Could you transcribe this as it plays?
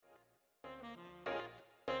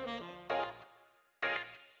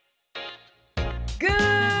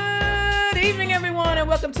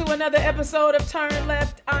welcome to another episode of Turn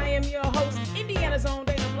Left. I am your host, Indiana's own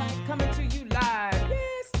Dana Black, coming to you live.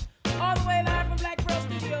 Yes, all the way live from Black Pearl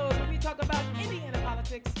Studios, where we talk about Indiana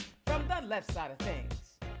politics from the left side of things.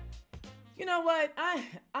 You know what? I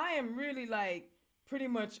am really pretty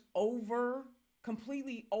much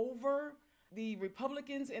completely over the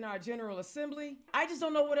Republicans in our General Assembly. I just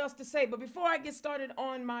don't know what else to say. But before I get started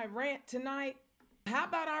on my rant tonight, how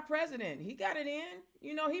about our president? He got it in.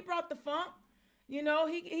 You know, he brought the funk. You know,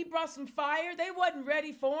 he brought some fire. They wasn't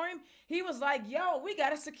ready for him. He was like, yo, we got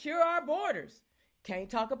to secure our borders. Can't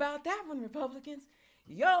talk about that one, Republicans.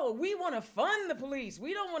 Yo, we want to fund the police.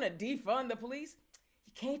 We don't want to defund the police.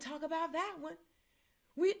 You can't talk about that one.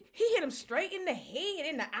 He hit him straight in the head,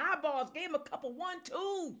 in the eyeballs, gave him a couple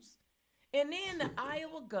 1-2s. And then the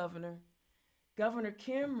Iowa Governor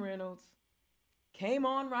Kim Reynolds, came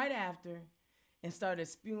on right after and started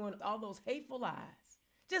spewing all those hateful lies.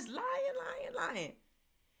 Just lying.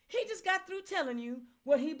 He just got through telling you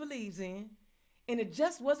what he believes in, and it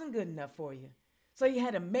just wasn't good enough for you. So you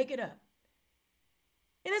had to make it up.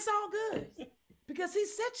 And it's all good because he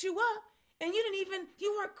set you up and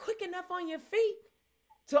you weren't quick enough on your feet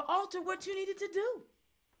to alter what you needed to do.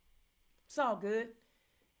 It's all good.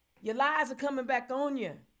 Your lies are coming back on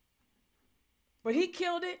you. But he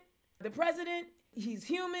killed it. The president, he's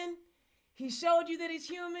human. He showed you that he's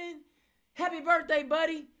human. Happy birthday,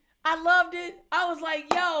 buddy. I loved it. I was like,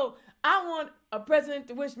 yo, I want a president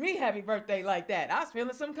to wish me happy birthday like that. I was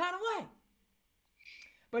feeling some kind of way.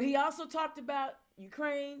 But he also talked about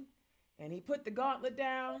Ukraine, and he put the gauntlet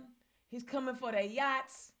down. He's coming for their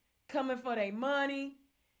yachts, coming for their money.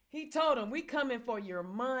 He told them, we coming for your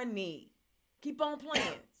money. Keep on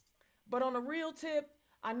playing. But on a real tip,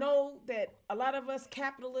 I know that a lot of us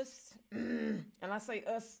capitalists, and I say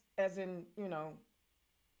us as in, you know,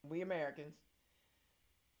 we Americans,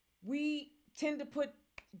 we tend to put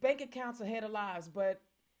bank accounts ahead of lives, but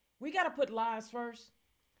we got to put lives first.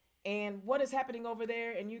 And what is happening over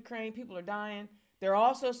there in Ukraine, people are dying. There are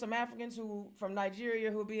also some Africans from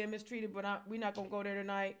Nigeria who are being mistreated, but we're not going to go there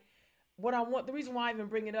tonight. The reason why I even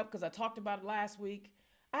bring it up, because I talked about it last week.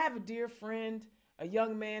 I have a dear friend, a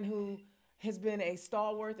young man who has been a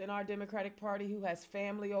stalwart in our Democratic Party, who has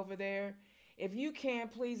family over there. If you can,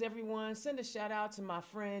 please, everyone, send a shout out to my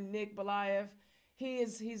friend, Nick Belayev.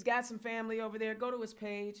 He's got some family over there. Go to his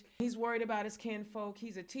page. He's worried about his kinfolk.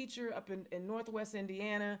 He's a teacher up in Northwest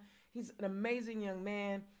Indiana. He's an amazing young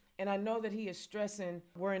man. And I know that he is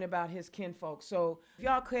worrying about his kinfolk. So if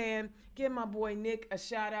y'all can, give my boy Nick a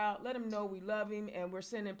shout out. Let him know we love him and we're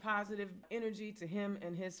sending positive energy to him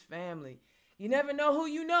and his family. You never know who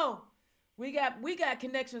you know. We got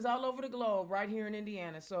connections all over the globe right here in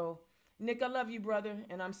Indiana. So Nick, I love you, brother,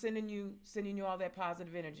 and I'm sending you all that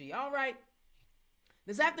positive energy. All right.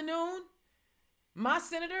 This afternoon, my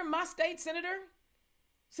state senator,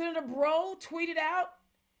 Senator Bro, tweeted out,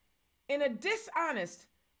 in a dishonest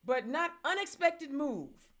but not unexpected move,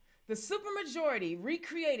 the supermajority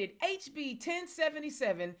recreated HB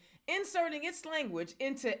 1077, inserting its language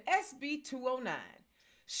into SB 209.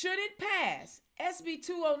 Should it pass, SB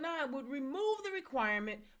 209 would remove the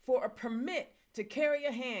requirement for a permit to carry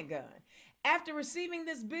a handgun. After receiving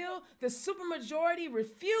this bill, the supermajority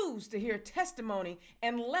refused to hear testimony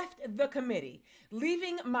and left the committee,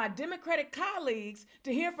 leaving my Democratic colleagues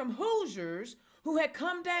to hear from Hoosiers who had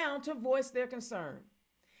come down to voice their concern.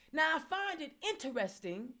 Now, I find it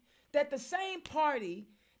interesting that the same party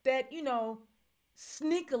that,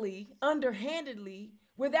 sneakily, underhandedly,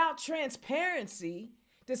 without transparency,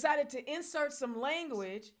 decided to insert some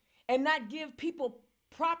language and not give people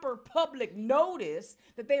proper public notice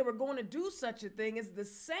that they were going to do such a thing is the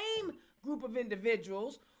same group of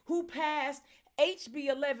individuals who passed HB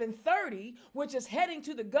 1130, which is heading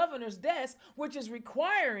to the governor's desk, which is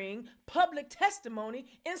requiring public testimony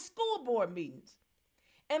in school board meetings.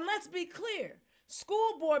 And let's be clear,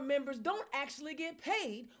 school board members don't actually get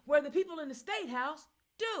paid where the people in the State House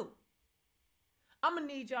do. I'm going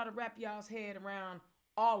to need y'all to wrap y'all's head around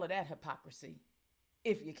all of that hypocrisy,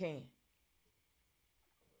 if you can.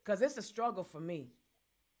 Because it's a struggle for me.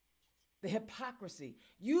 The hypocrisy.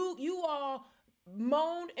 You all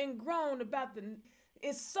moaned and groaned about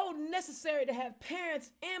it's so necessary to have parents'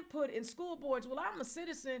 input in school boards. Well, I'm a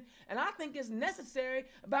citizen, and I think it's necessary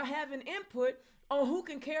about having input on who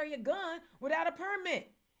can carry a gun without a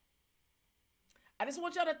permit. I just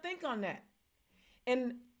want y'all to think on that.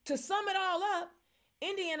 And to sum it all up,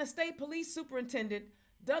 Indiana State Police Superintendent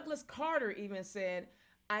Douglas Carter even said,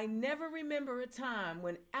 I never remember a time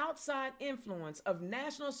when outside influence of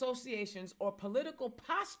national associations or political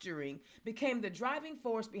posturing became the driving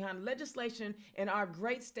force behind legislation in our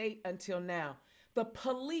great state until now. The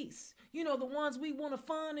police, you know, the ones we want to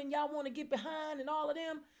fund and y'all want to get behind and all of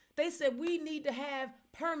them, they said we need to have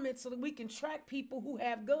permits so that we can track people who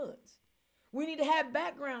have guns. We need to have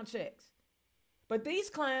background checks. But these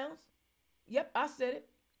clowns, yep, I said it,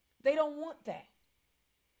 they don't want that.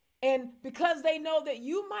 And because they know that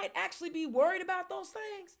you might actually be worried about those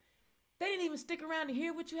things, they didn't even stick around to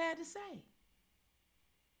hear what you had to say.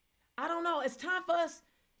 I don't know. It's time for us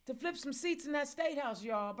to flip some seats in that State House,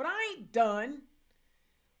 y'all. But I ain't done.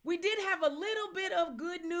 We did have a little bit of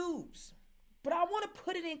good news, but I want to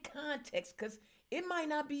put it in context because it might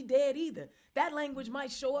not be dead either. That language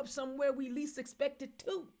might show up somewhere we least expect it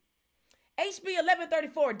to. HB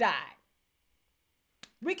 1134 died.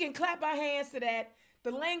 We can clap our hands to that. The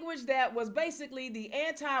language that was basically the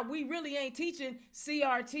we really ain't teaching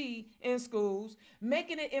CRT in schools,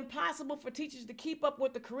 making it impossible for teachers to keep up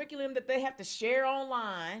with the curriculum that they have to share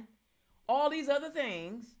online, all these other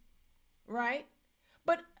things, right?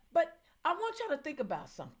 But I want y'all to think about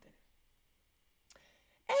something.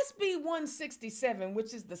 SB 167,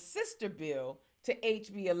 which is the sister bill to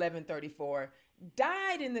HB 1134,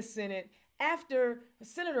 died in the Senate after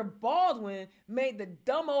Senator Baldwin made the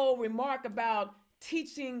dumb old remark about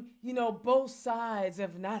teaching, you know, both sides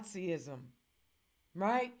of Nazism,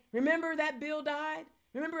 right? Remember that bill died?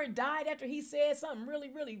 Remember it died after he said something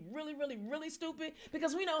really stupid?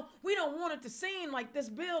 Because we don't want it to seem like this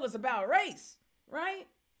bill is about race, right?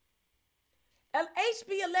 HB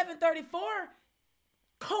 1134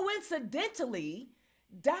 coincidentally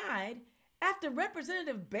died after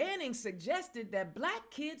Representative Banning suggested that black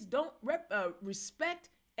kids don't respect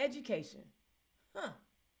education.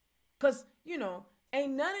 Because, you know,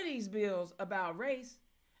 ain't none of these bills about race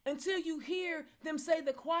until you hear them say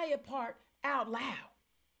the quiet part out loud.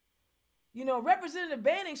 You know, Representative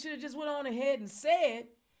Banning should have just went on ahead and said,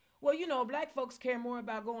 well, you know, black folks care more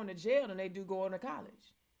about going to jail than they do going to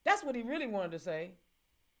college. That's what he really wanted to say.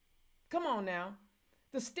 Come on now.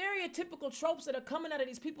 The stereotypical tropes that are coming out of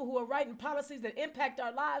these people who are writing policies that impact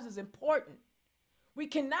our lives is important. We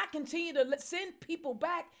cannot continue to send people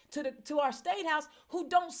back to our State House who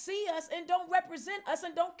don't see us and don't represent us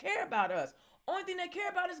and don't care about us. Only thing they care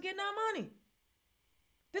about is getting our money.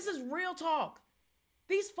 This is real talk.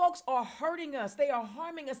 These folks are hurting us. They are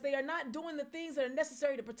harming us. They are not doing the things that are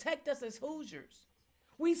necessary to protect us as Hoosiers.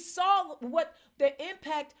 We saw what the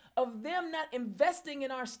impact of them not investing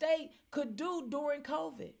in our state could do during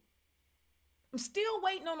COVID. I'm still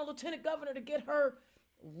waiting on the lieutenant governor to get her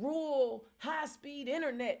rural high-speed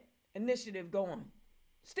internet initiative going.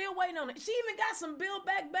 Still waiting on it. She even got some Build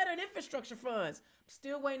Back Better and infrastructure funds. I'm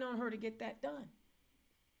still waiting on her to get that done.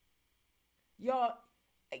 Y'all,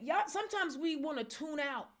 sometimes we want to tune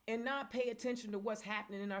out and not pay attention to what's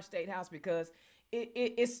happening in our State House because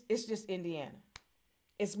it's just Indiana.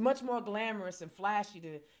 It's much more glamorous and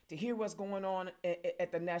flashy to hear what's going on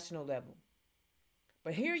at the national level.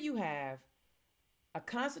 But here you have a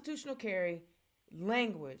constitutional carry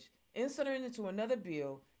language inserted into another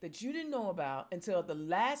bill that you didn't know about until the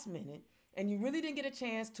last minute, and you really didn't get a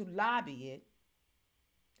chance to lobby it.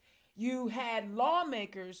 You had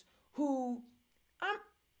lawmakers who, I'm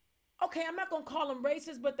not going to call them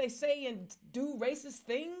racist, but they say and do racist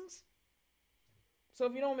things. So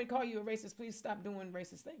if you don't want me to call you a racist, please stop doing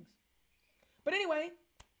racist things. But anyway,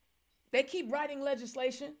 they keep writing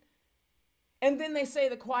legislation, and then they say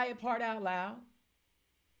the quiet part out loud.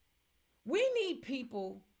 We need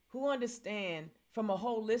people who understand from a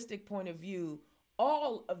holistic point of view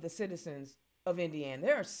all of the citizens of Indiana.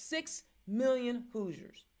 There are 6 million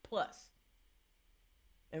Hoosiers plus.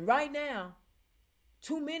 And right now,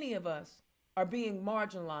 too many of us are being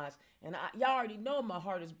marginalized. And y'all already know my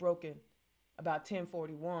heart is broken about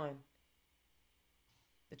 1041,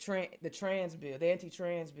 the trans bill, the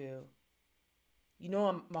anti-trans bill. You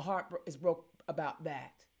know my heart is broke about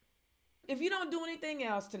that. If you don't do anything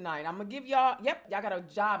else tonight, I'm going to give y'all got a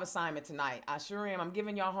job assignment tonight. I sure am. I'm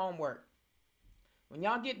giving y'all homework. When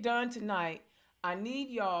y'all get done tonight, I need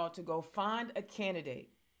y'all to go find a candidate,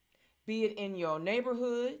 be it in your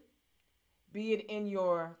neighborhood, be it in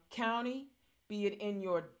your county, be it in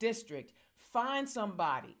your district. Find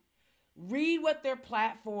somebody. Read what their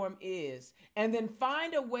platform is, and then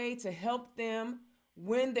find a way to help them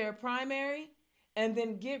win their primary, and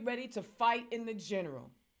then get ready to fight in the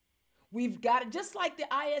general. We've got it, just like the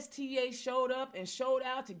ISTA showed up and showed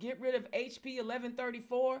out to get rid of HB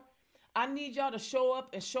 1134. I need y'all to show up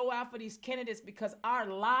and show out for these candidates because our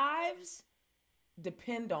lives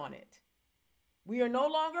depend on it. We are no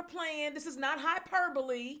longer playing. This is not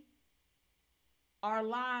hyperbole. Our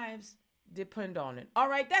lives depend on it. All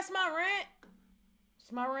right, that's my rant.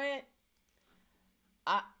 It's my rant.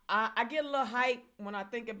 I get a little hype when I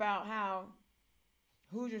think about how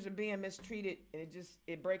Hoosiers are being mistreated, and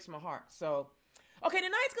it breaks my heart. So, okay,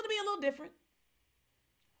 tonight's gonna be a little different.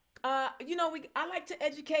 I like to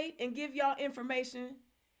educate and give y'all information,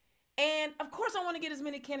 and of course, I want to get as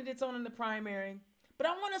many candidates on in the primary, but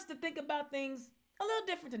I want us to think about things a little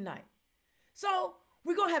different tonight. So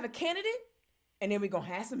we're gonna have a candidate, and then we're gonna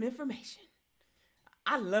have some information.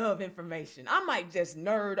 I love information. I might just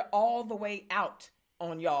nerd all the way out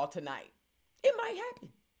on y'all tonight. It might happen.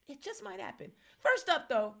 It just might happen. First up,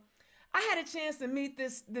 though, I had a chance to meet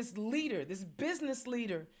this leader, this business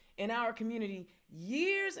leader in our community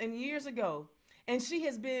years and years ago. And she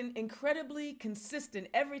has been incredibly consistent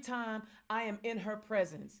every time I am in her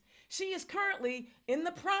presence. She is currently in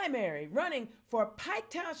the primary running for Pike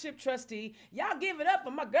Township trustee. Y'all give it up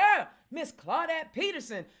for my girl, Miss Claudette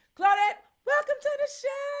Peterson. Claudette, welcome to the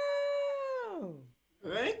show.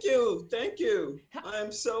 Thank you. Thank you.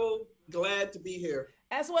 I'm so glad to be here.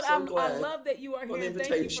 That's what So I glad love that you are for the here. Thank you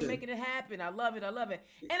for invitation. making it happen. I love it. I love it.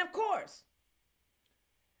 And of course,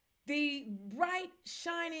 the bright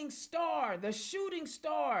shining star, the shooting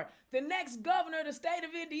star, the next governor of the state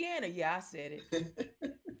of Indiana. Yeah, I said it.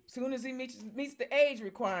 As soon as he meets the age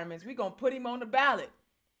requirements, we're going to put him on the ballot.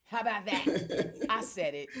 How about that? I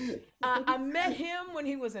said it. I met him when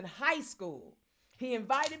he was in high school. He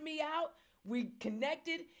invited me out. We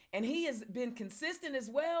connected, and he has been consistent as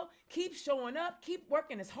well. Keep showing up, keep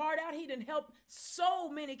working his heart out. He done helped so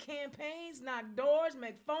many campaigns, knock doors,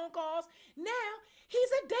 make phone calls. Now he's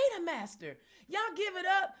a data master. Y'all give it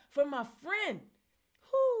up for my friend,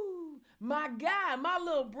 my guy, my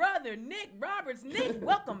little brother, Nick Roberts. Nick,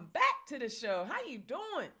 welcome back to the show. How you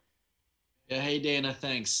doing? Yeah, hey Dana,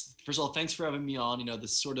 thanks. First of all, thanks for having me on.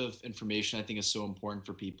 This sort of information I think is so important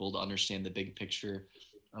for people to understand the big picture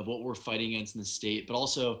of what we're fighting against in the state. But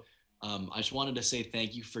also, I just wanted to say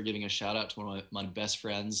thank you for giving a shout out to one of my best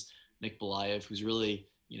friends, Nick Belayev, who's really,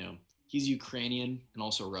 he's Ukrainian and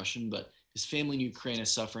also Russian, but his family in Ukraine is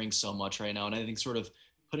suffering so much right now. And I think sort of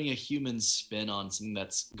putting a human spin on something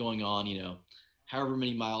that's going on, however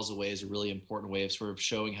many miles away is a really important way of sort of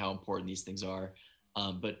showing how important these things are.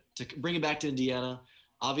 But to bring it back to Indiana,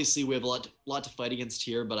 obviously we have a lot to fight against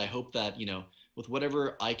here, but I hope that, with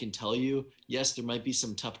whatever I can tell you, yes, there might be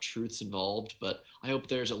some tough truths involved, but I hope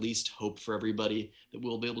there's at least hope for everybody that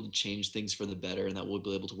we'll be able to change things for the better and that we'll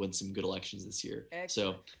be able to win some good elections this year.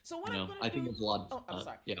 Excellent. So what I'm I think there's a lot of, I'm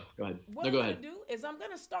sorry. Yeah, go ahead. What No, I'm go going ahead. to do is I'm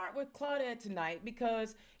going to start with Claudette tonight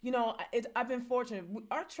because, I've been fortunate.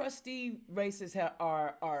 Our trustee races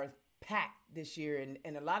are packed this year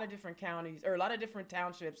in a lot of different counties or a lot of different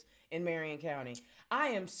townships in Marion County. I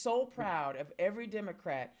am so proud of every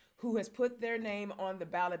Democrat who has put their name on the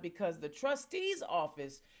ballot because the trustee's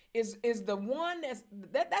office is the one that's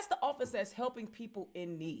the office that's helping people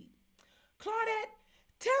in need. Claudette,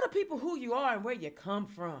 tell the people who you are and where you come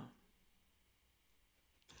from.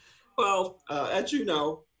 Well, as you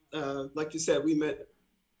know, like you said, we met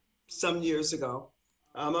some years ago.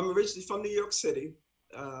 I'm originally from New York City,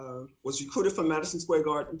 was recruited from Madison Square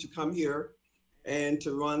Garden to come here and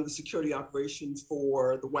to run the security operations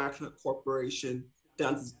for the Wagner Corporation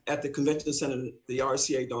down at the convention center, the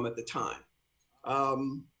RCA Dome at the time.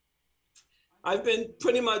 I've been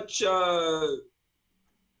pretty much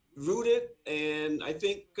rooted and I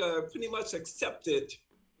think pretty much accepted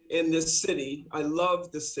in this city. I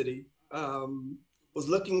love this city. Was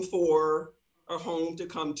looking for a home to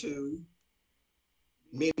come to,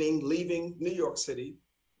 meaning leaving New York City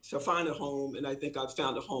to find a home, and I think I've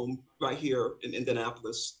found a home right here in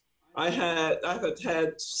Indianapolis. I've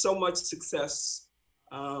had so much success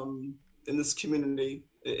in this community.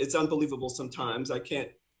 It's unbelievable sometimes. I can't,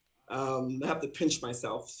 I have to pinch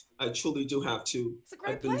myself. I truly do have to. It's a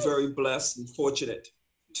great I've been place. very blessed and fortunate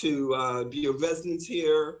to be a resident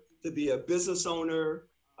here, to be a business owner,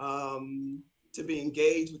 to be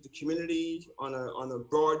engaged with the community on a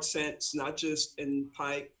broad sense, not just in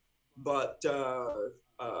Pike, but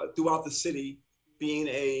throughout the city, being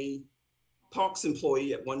a Parks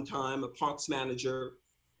employee at one time, a Parks manager,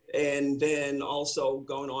 and then also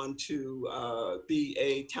going on to be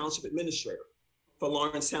a township administrator for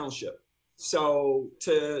Lawrence Township. So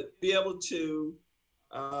to be able to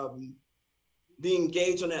be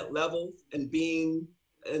engaged on that level and being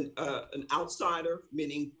an outsider,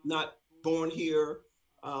 meaning not born here,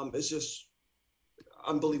 is just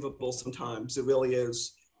unbelievable sometimes. It really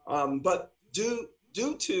is. But due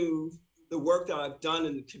to the work that I've done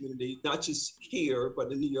in the community, not just here,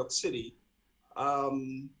 but in New York City,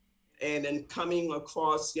 and then coming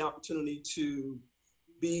across the opportunity to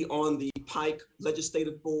be on the Pike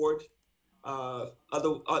Legislative Board,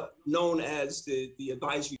 known as the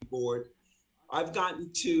advisory board, I've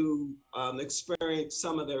gotten to experience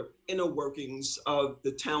some of the inner workings of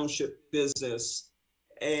the township business.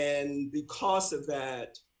 And because of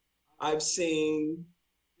that, I've seen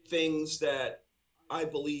things that I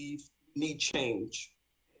believe need change.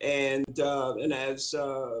 And as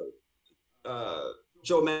uh,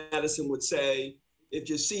 Joe Madison would say, if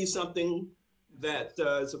you see something that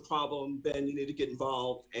is a problem, then you need to get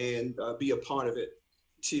involved and be a part of it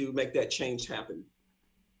to make that change happen.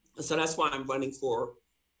 And so that's why I'm running for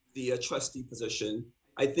the trustee position.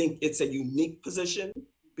 I think it's a unique position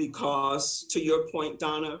because, to your point,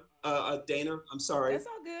 Dana, I'm sorry. That's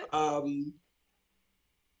all good.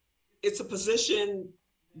 It's a position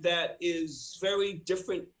that is very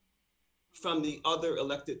different from the other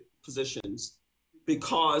elected positions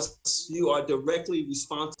because you are directly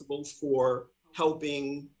responsible for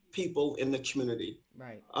helping people in the community.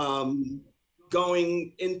 Right.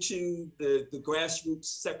 Going into the grassroots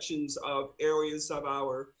sections of areas of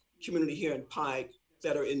our community here in Pike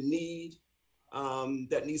that are in need,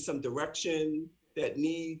 that need some direction, that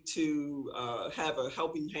need to have a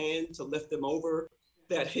helping hand to lift them over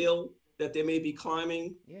that hill that they may be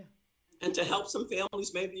climbing. Yeah. And to help some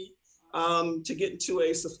families maybe to get into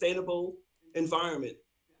a sustainable environment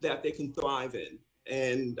that they can thrive in.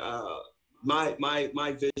 And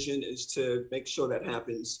my vision is to make sure that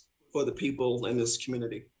happens for the people in this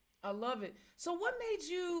community. I love it. So, what made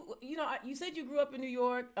you? You said you grew up in New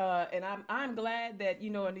York, and I'm glad that a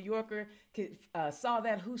New Yorker saw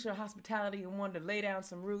that Hoosier hospitality and wanted to lay down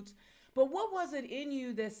some roots. But what was it in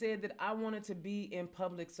you that said that I wanted to be in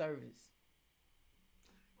public service?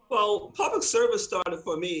 Well, public service started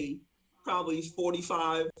for me probably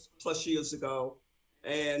 45 plus years ago.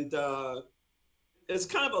 And it's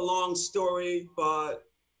kind of a long story, but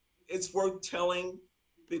it's worth telling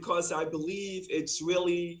because I believe it's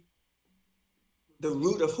really the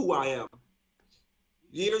root of who I am.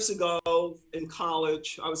 Years ago in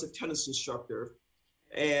college, I was a tennis instructor,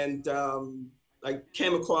 and I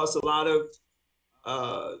came across a lot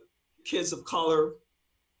of kids of color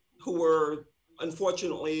who were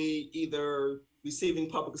unfortunately either receiving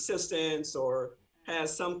public assistance or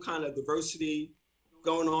has some kind of diversity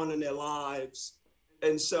going on in their lives.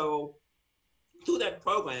 And so through that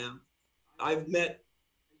program, I've met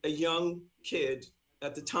a young kid.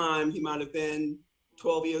 At the time, he might have been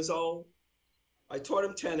 12 years old. I taught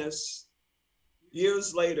him tennis.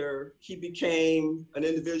 Years later, he became an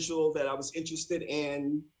individual that I was interested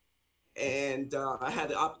in. And I had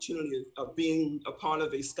the opportunity of being a part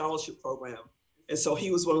of a scholarship program. And so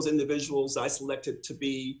he was one of those individuals I selected to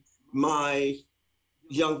be my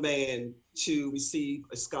young man to receive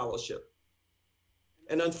a scholarship.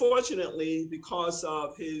 And unfortunately, because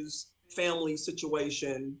of his family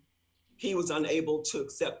situation, he was unable to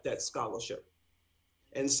accept that scholarship.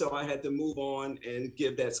 And so I had to move on and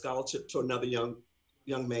give that scholarship to another young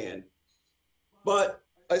man. But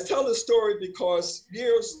I tell this story because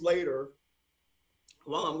years later,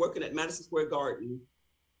 while I'm working at Madison Square Garden,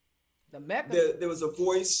 the Mecca. There was a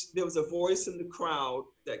voice in the crowd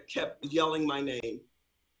that kept yelling my name.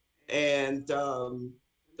 And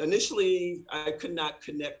initially, I could not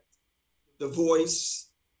connect the voice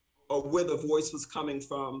or where the voice was coming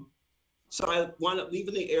from. So I wound up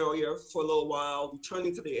leaving the area for a little while,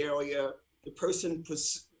 returning to the area. The person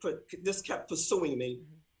just kept pursuing me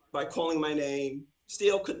by calling my name.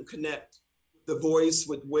 Still couldn't connect the voice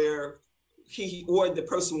with where he or the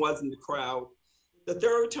person was in the crowd. The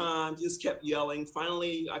third time, just kept yelling.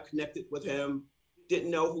 Finally, I connected with him.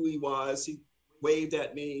 Didn't know who he was. He waved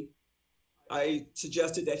at me. I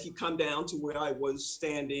suggested that he come down to where I was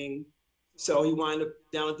standing. So he wound up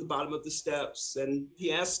down at the bottom of the steps, and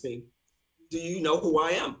he asked me, "Do you know who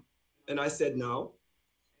I am?" And I said, "No."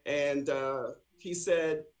 And he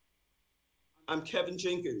said, "I'm Kevin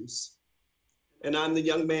Jenkins, and I'm the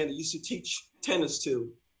young man that used to teach tennis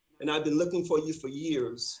to. And I've been looking for you for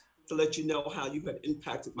years to let you know how you had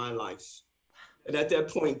impacted my life." And at that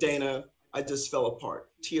point, Dana, I just fell apart.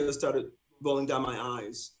 Tears started rolling down my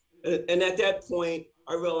eyes. And at that point,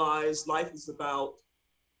 I realized life is about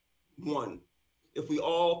one. If we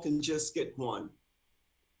all can just get one,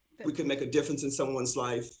 we can make a difference in someone's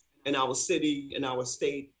life, in our city, in our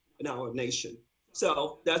state, in our nation.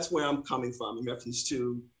 So that's where I'm coming from in reference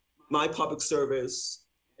to my public service.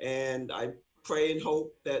 And I pray and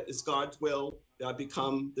hope that it's God's will that I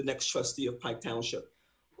become the next trustee of Pike Township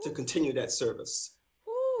to continue that service.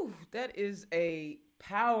 Whew, that is a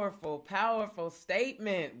powerful, powerful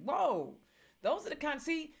statement. Whoa. Those are the kind,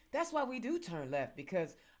 see, that's why we do turn left,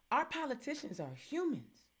 because our politicians are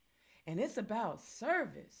humans and it's about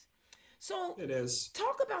service. So, It is.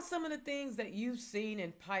 talk about some of the things that you've seen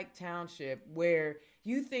in Pike Township where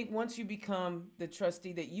you think once you become the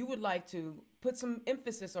trustee that you would like to put some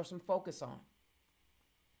emphasis or some focus on.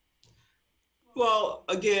 Well,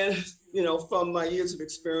 again, from my years of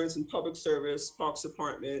experience in public service, Parks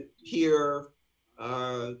Department, here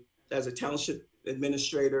uh, as a township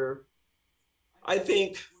administrator, I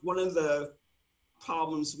think one of the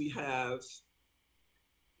problems we have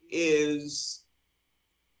is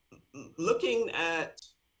looking at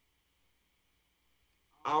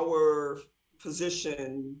our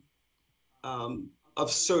position of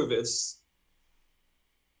service,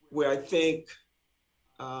 where I think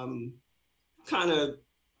um, kind of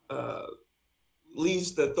uh,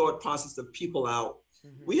 leaves the thought process of people out.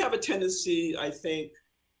 Mm-hmm. We have a tendency, I think,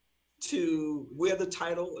 to wear the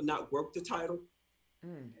title and not work the title.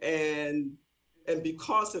 Mm. And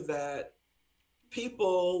because of that,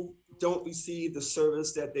 people don't receive the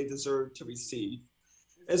service that they deserve to receive.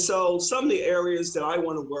 And so some of the areas that I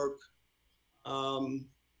want to work, um,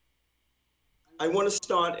 I want to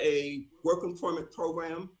start a work employment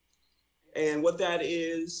program. And what that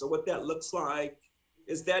is, or what that looks like,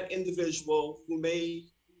 is that individual who may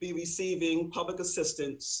be receiving public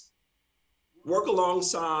assistance work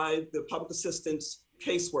alongside the public assistance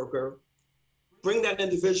caseworker, bring that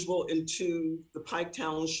individual into the Pike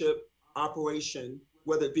Township operation,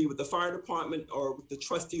 whether it be with the fire department or with the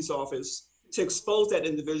trustee's office, to expose that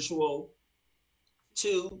individual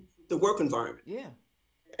to the work environment. Yeah.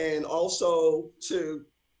 And also to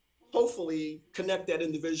hopefully connect that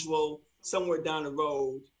individual somewhere down the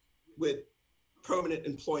road with permanent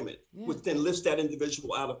employment, Yeah. which then lifts that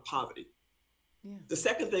individual out of poverty. Yeah. The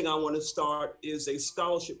second thing I want to start is a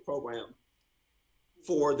scholarship program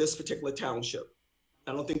for this particular township.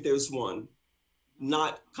 I don't think there's one,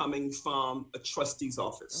 not coming from a trustee's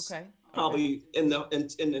office. Okay. Probably in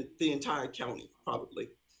the entire county, probably.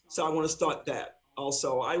 So I want to start that.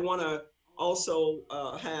 Also, I want to also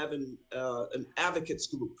have an advocates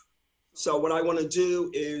group. So what I want to do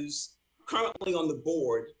is, currently on the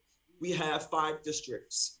board, we have 5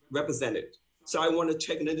 districts represented. So I want to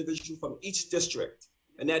take an individual from each district,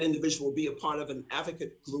 and that individual will be a part of an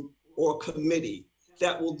advocate group or committee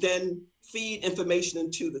that will then feed information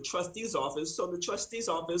into the trustee's office, so the trustee's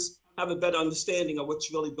office have a better understanding of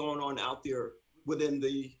what's really going on out there within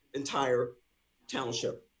the entire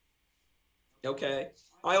township. Okay.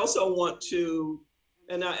 I also want to,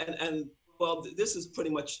 well, this is pretty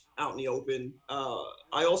much out in the open.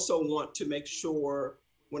 I also want to make sure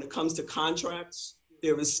when it comes to contracts,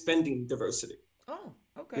 there is spending diversity. Oh,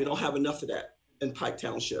 okay. We don't have enough of that in Pike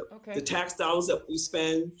Township. Okay. The tax dollars that we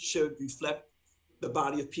spend should reflect the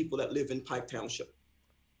body of people that live in Pike Township.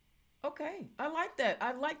 Okay, I like that.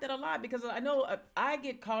 I like that a lot because I know I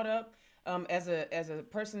get caught up as a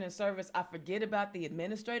person in service. I forget about the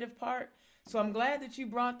administrative part. So I'm glad that you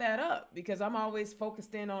brought that up because I'm always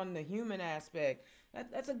focused in on the human aspect.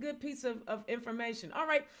 That's a good piece of information. All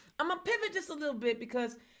right, I'm gonna pivot just a little bit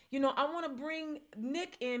because I want to bring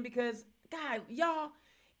Nick in because y'all,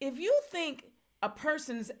 if you think a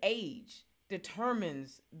person's age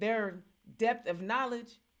determines their depth of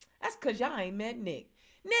knowledge, that's because y'all ain't met Nick.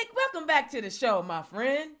 Nick, welcome back to the show, my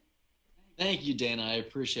friend. Thank you, Dana. I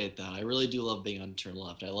appreciate that. I really do love being on Turn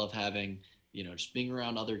Left. I love having, just being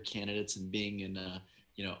around other candidates and being in,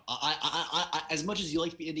 I as much as you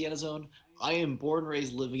like to be Indiana Zone, I am born and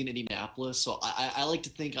raised living in Indianapolis. So I like to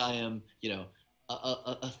think I am,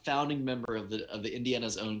 a founding member of the Indiana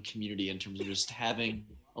Zone community in terms of just having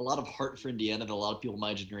a lot of heart for Indiana that a lot of people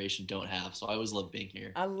my generation don't have. So I always love being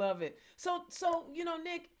here. I love it. So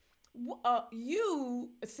Nick, you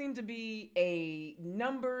seem to be a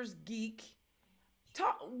numbers geek.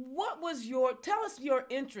 Tell us your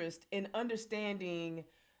interest in understanding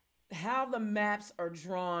how the maps are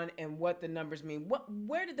drawn and what the numbers mean.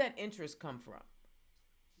 Where did that interest come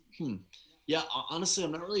from? Yeah, honestly,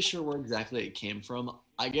 I'm not really sure where exactly it came from.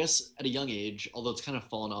 I guess at a young age, although it's kind of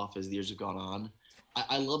fallen off as the years have gone on,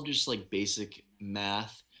 I love just like basic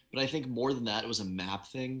math. But I think more than that, it was a map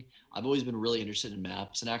thing. I've always been really interested in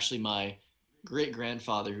maps. And actually, my great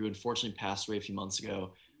grandfather, who unfortunately passed away a few months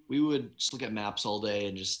ago, we would just look at maps all day.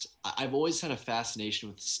 And I've always had a fascination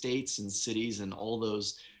with states and cities and all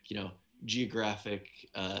those, geographic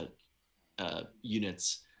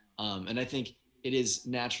units. And I think it is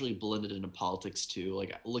naturally blended into politics too.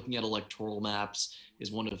 Like looking at electoral maps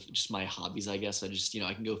is one of just my hobbies, I guess. I just,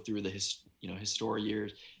 I can go through the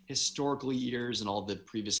historical years and all the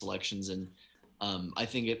previous elections. And I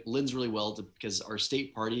think it lends really well to, because our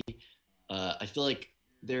state party, I feel like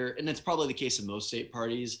and it's probably the case of most state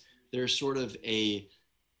parties, there's sort of a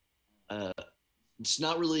it's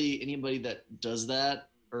not really anybody that does that,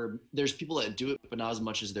 or there's people that do it, but not as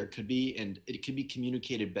much as there could be. And it could be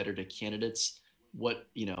communicated better to candidates what,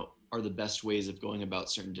 are the best ways of going about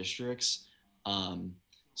certain districts. Um,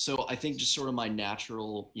 so I think just sort of my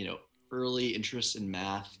natural, early interest in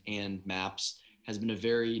math and maps has been a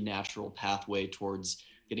very natural pathway towards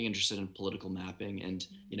getting interested in political mapping. And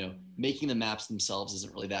making the maps themselves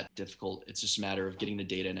isn't really that difficult. It's just a matter of getting the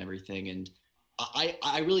data and everything. And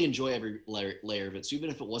I really enjoy every layer of it. So even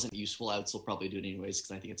if it wasn't useful, I would still probably do it anyways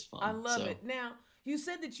because I think it's fun. I love it. Now, you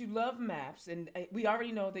said that you love maps, and we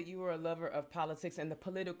already know that you are a lover of politics and the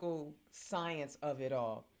political science of it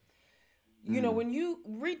all. When you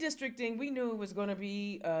redistricting, we knew it was going to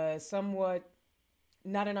be somewhat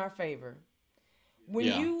not in our favor. When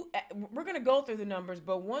Yeah. we're going to go through the numbers,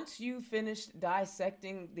 but once you finished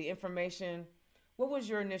dissecting the information, what was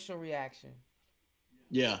your initial reaction?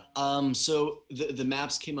 Yeah. So the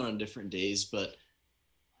maps came out on different days, but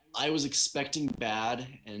I was expecting bad,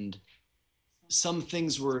 and some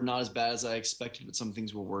things were not as bad as I expected, but some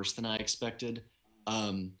things were worse than I expected.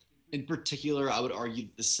 Um, in particular, I would argue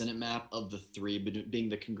that the Senate map of the three, being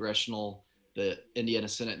the congressional, the Indiana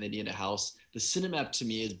Senate, and the Indiana House, the Senate map to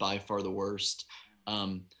me is by far the worst.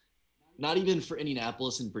 Um, Not even for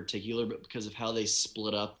Indianapolis in particular, but because of how they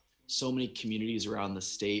split up so many communities around the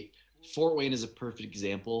state. Fort Wayne is a perfect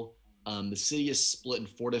example. The city is split in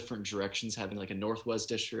four different directions, having like a northwest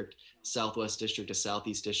district, southwest district, a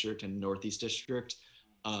southeast district, and a northeast district.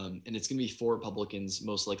 And it's going to be four Republicans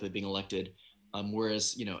most likely being elected.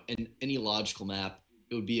 Whereas, in any logical map,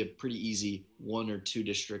 it would be a pretty easy one or two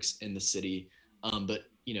districts in the city. But,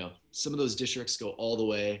 some of those districts go all the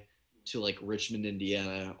way to like Richmond,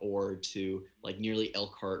 Indiana, or to like nearly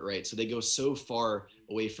Elkhart, right? So they go so far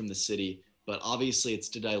away from the city, but obviously it's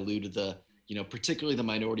to dilute the, particularly the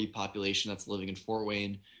minority population that's living in Fort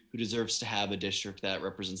Wayne, who deserves to have a district that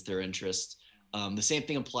represents their interests. The same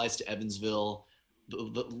thing applies to Evansville,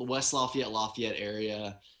 the West Lafayette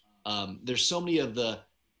area. There's so many of the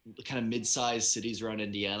kind of mid-sized cities around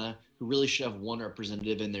Indiana who really should have one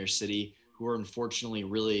representative in their city, who are unfortunately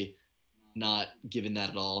really not given that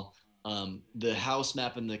at all. The House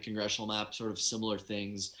map and the congressional map, sort of similar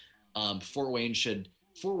things. Fort Wayne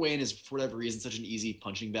is, for whatever reason, such an easy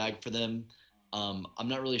punching bag for them. I'm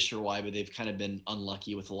not really sure why, but they've kind of been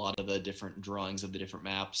unlucky with a lot of the different drawings of the different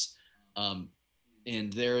maps. Um,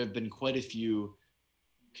 and there have been quite a few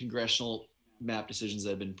congressional map decisions that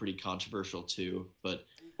have been pretty controversial too. But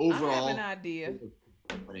I have an overall, idea.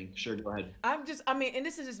 sure, go ahead. And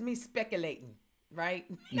this is just me speculating, right?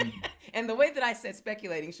 Mhm. And the way that I said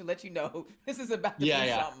speculating should let you know this is about to Yeah, be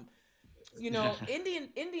yeah. something.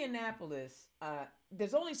 Indianapolis,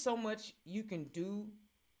 there's only so much you can do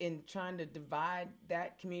in trying to divide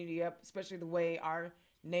that community up, especially the way our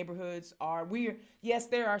neighborhoods are. Yes,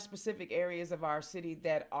 there are specific areas of our city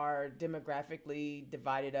that are demographically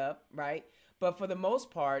divided up, right? But for the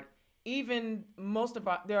most part,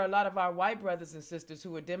 there are a lot of our white brothers and sisters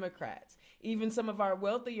who are Democrats. Even some of our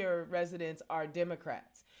wealthier residents are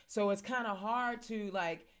Democrats. So it's kind of hard to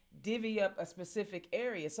like divvy up a specific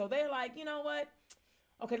area. So they're like, you know what?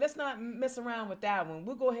 Okay, let's not mess around with that one.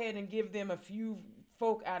 We'll go ahead and give them a few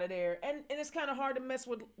folk out of there. And it's kind of hard to mess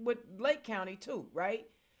with Lake County too, right?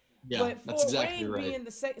 Yeah, But that's exactly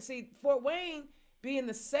right. Fort Wayne being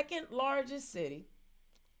the second largest city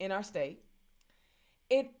in our state,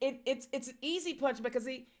 it's an easy punch because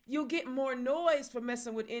you'll get more noise for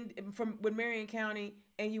messing with Marion County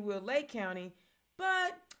and you will Lake County,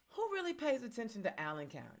 but who really pays attention to Allen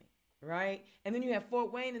County, right? And then you have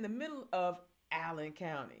Fort Wayne in the middle of Allen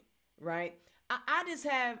County, right? I just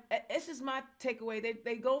have it's just my takeaway.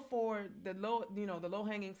 They go for the low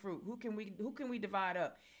hanging fruit. Who can we divide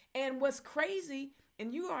up? And what's crazy,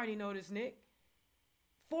 and you already know this, Nick,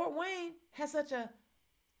 Fort Wayne has such a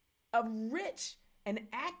rich and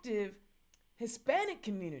active Hispanic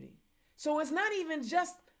community. So it's not even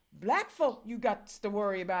just black folk you got to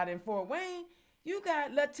worry about in Fort Wayne. You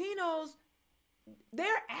got Latinos.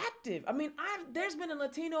 They're active. I mean, there's been a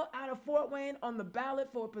Latino out of Fort Wayne on the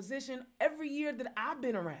ballot for a position every year that I've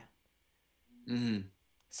been around. Hmm.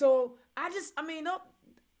 So no,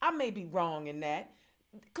 I may be wrong in that.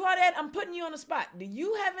 Claudette, I'm putting you on the spot. Do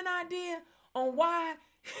you have an idea on why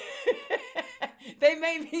they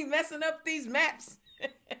may be messing up these maps?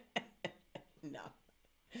 No,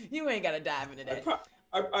 you ain't got to dive into that.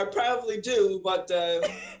 I probably do, but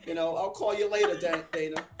I'll call you later,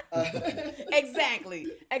 Dana. Exactly.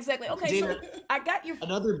 Okay, Dana, so I got your.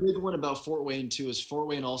 another big one about Fort Wayne too is Fort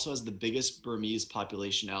Wayne also has the biggest Burmese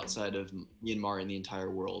population outside of Myanmar in the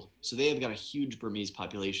entire world. So they have got a huge Burmese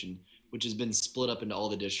population, which has been split up into all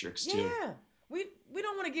the districts too. Yeah,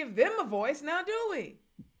 don't want to give them a voice now, do we?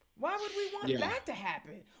 Why would we want that to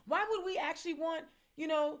happen? Why would we actually want,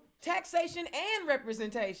 taxation and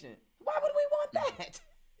representation? Why would we want that?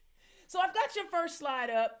 So I've got your first slide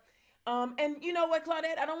up. And you know what,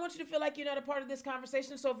 Claudette? I don't want you to feel like you're not a part of this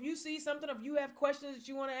conversation. So if you see something, if you have questions that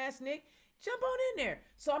you want to ask Nick, jump on in there.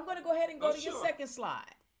 So I'm going to go ahead and go to your second slide.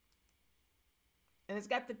 And it's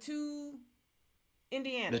got the two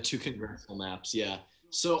Indiana. The two congressional maps, yeah.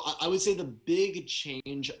 So I would say the big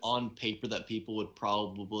change on paper that people would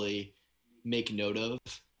probably make note of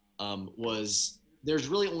was there's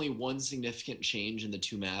really only one significant change in the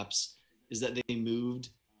two maps, is that they moved,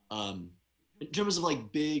 in terms of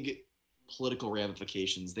like big political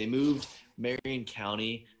ramifications, they moved Marion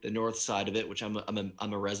County, the north side of it, which I'm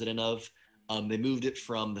a resident of. They moved it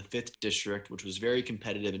from the 5th district, which was very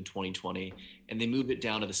competitive in 2020, and they moved it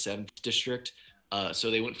down to the 7th district.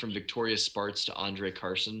 So they went from Victoria Sparks to Andre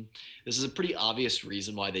Carson. This is a pretty obvious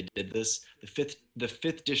reason why they did this. The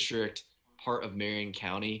fifth district part of Marion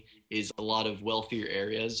County is a lot of wealthier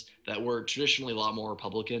areas that were traditionally a lot more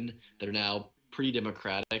Republican, that are now pretty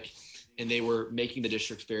Democratic, and they were making the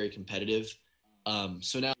district very competitive.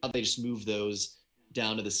 So now they just moved those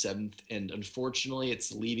down to the 7th, and unfortunately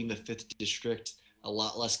it's leaving the 5th district a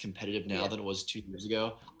lot less competitive now than it was 2 years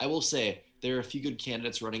ago. I will say there are a few good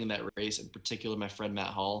candidates running in that race, in particular my friend Matt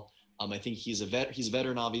Hall. I think he's a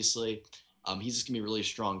veteran, obviously. He's just gonna be a really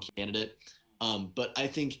strong candidate. But I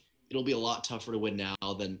think it'll be a lot tougher to win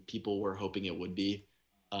now than people were hoping it would be.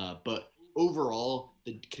 But overall,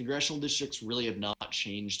 the congressional districts really have not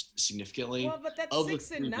changed significantly. Well, but that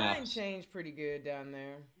 6 and 9 changed pretty good down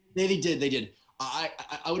there. They did.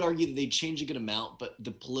 I would argue that they changed a good amount, but the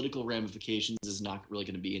political ramifications is not really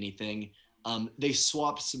going to be anything. They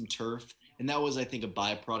swapped some turf, and that was, I think, a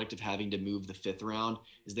byproduct of having to move the 5th round,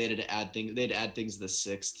 is they had to add things. They had to add things to the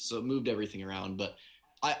 6th, so it moved everything around. But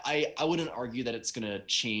I wouldn't argue that it's going to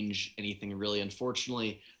change anything really.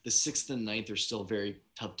 Unfortunately, the 6th and 9th are still very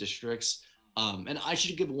tough districts. And I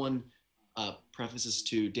should give one preface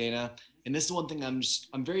to Dana, and this is one thing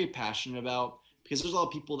I'm very passionate about. Because there's a lot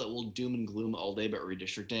of people that will doom and gloom all day about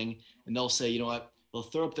redistricting, and they'll say, you know what, they'll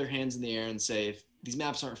throw up their hands in the air and say, if these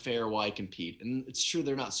maps aren't fair, why compete? And it's true,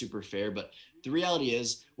 they're not super fair, but the reality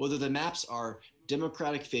is, whether the maps are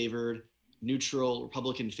Democratic favored, neutral,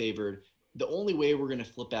 Republican favored, the only way we're going to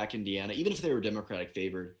flip back Indiana, even if they were Democratic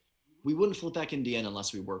favored, we wouldn't flip back Indiana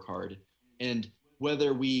unless we work hard. And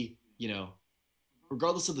whether we,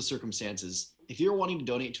 regardless of the circumstances, if you're wanting to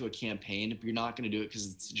donate to a campaign, but you're not going to do it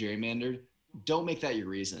because it's gerrymandered, don't make that your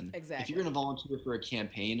reason. Exactly. If you're going to volunteer for a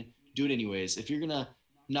campaign, do it anyways. If you're going to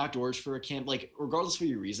knock doors for a camp, like regardless of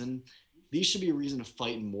your reason, these should be a reason to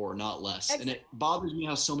fight more, not less. And it bothers me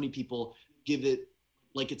how so many people give it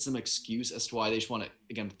like it's some excuse as to why they just want to,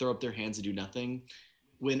 again, throw up their hands and do nothing.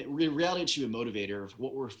 When in reality, it should be a motivator of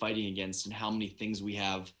what we're fighting against and how many things we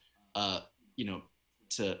have,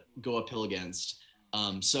 to go uphill against.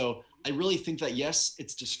 So I really think that, yes,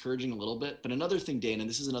 it's discouraging a little bit. But another thing, Dan, and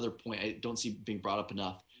this is another point I don't see being brought up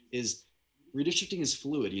enough, is redistricting is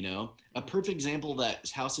fluid, A perfect example of that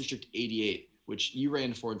is House District 88, which you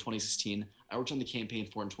ran for in 2016. I worked on the campaign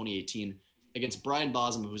for in 2018 against Brian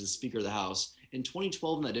Bosma, who was the Speaker of the House. In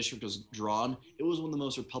 2012, when that district was drawn, it was one of the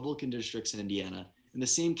most Republican districts in Indiana. And the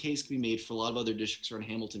same case can be made for a lot of other districts around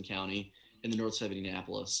Hamilton County and the north side of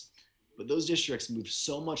Indianapolis. But those districts moved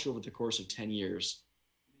so much over the course of 10 years.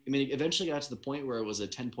 I mean, it eventually got to the point where it was a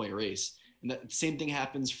 10-point race. And the same thing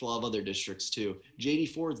happens for a lot of other districts too. JD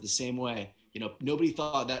Ford's the same way. Nobody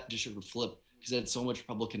thought that district would flip because it had so much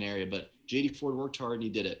Republican area, but JD Ford worked hard and he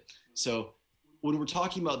did it. So when we're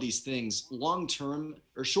talking about these things, long-term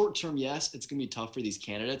or short-term, yes, it's going to be tough for these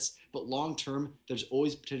candidates, but long-term, there's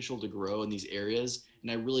always potential to grow in these areas.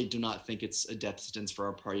 And I really do not think it's a death sentence for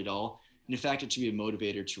our party at all. And in fact, it should be a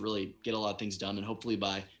motivator to really get a lot of things done. And hopefully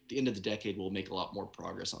by the end of the decade, we'll make a lot more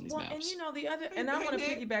progress on these maps. And I want to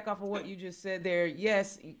piggyback off of what you just said there.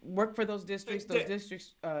 Yes, work for those districts. Those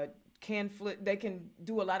districts can flip. They can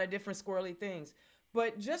do a lot of different squirrely things.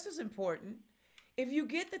 But just as important, if you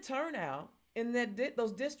get the turnout in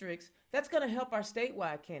those districts, that's going to help our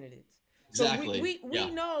statewide candidates. Exactly. So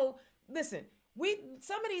we know, listen,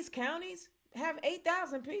 some of these counties have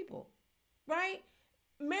 8,000 people, right?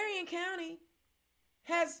 Marion County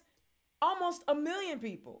has almost 1 million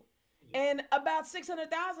people, and about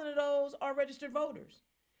 600,000 of those are registered voters.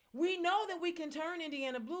 We know that we can turn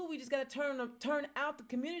Indiana blue. We just got to turn out the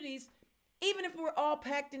communities. Even if we're all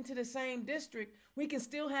packed into the same district, we can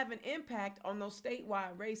still have an impact on those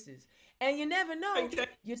statewide races. And you never know,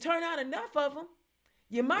 you turn out enough of them,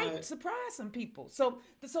 you might surprise some people. So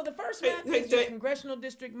the first map is your congressional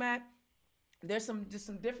district map. there's some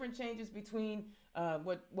different changes between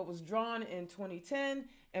what was drawn in 2010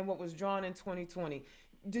 and what was drawn in 2020.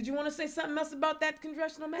 Did you want to say something else about that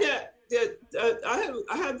congressional map? Yeah, yeah.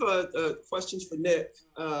 I have questions for Nick,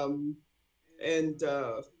 and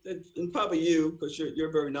probably you because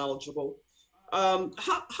you're very knowledgeable.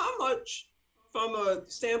 How much, from a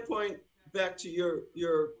standpoint, back to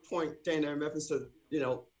your point, Dana, in reference to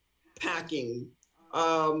packing,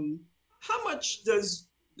 how much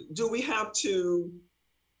do we have to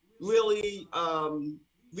really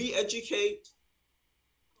re-educate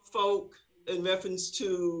folk in reference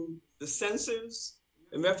to the censors,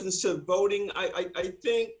 in reference to voting? I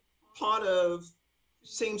think part of,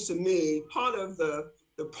 seems to me, part of the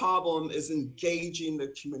problem is engaging the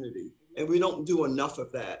community. And we don't do enough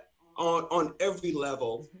of that on every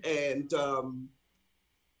level. And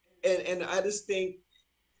I just think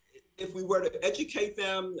if we were to educate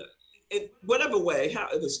them in whatever way, how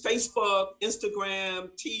it was Facebook, Instagram,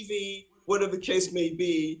 TV, whatever the case may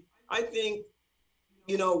be, I think,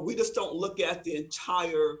 we just don't look at the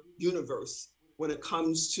entire universe when it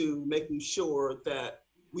comes to making sure that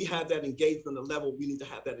we have that engagement on the level we need to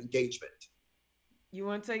have that engagement. You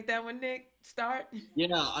want to take that one, Nick? Start. Yeah,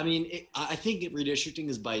 I mean, I think redistricting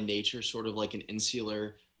is by nature sort of like an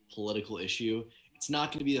insular political issue. It's not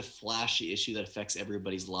going to be a flashy issue that affects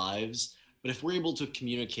everybody's lives. But if we're able to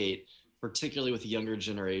communicate, particularly with younger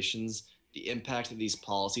generations, the impact that these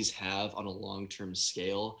policies have on a long-term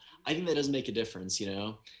scale, I think that does make a difference,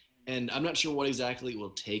 And I'm not sure what exactly it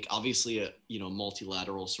will take. Obviously, a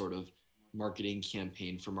multilateral sort of marketing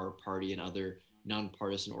campaign from our party and other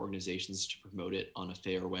nonpartisan organizations to promote it on a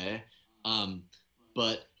fair way.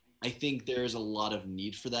 But I think there's a lot of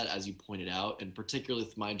need for that, as you pointed out, and particularly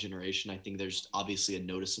with my generation, I think there's obviously a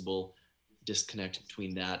noticeable disconnect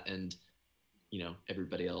between that and,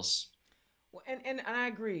 everybody else. Well, and I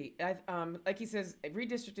agree. Like he says,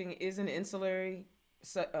 redistricting is an insulary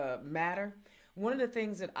matter. One of the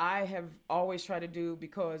things that I have always tried to do,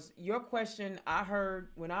 because your question I heard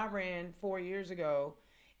when I ran 4 years ago,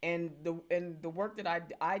 and the work that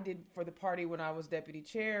I did for the party when I was deputy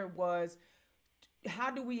chair was,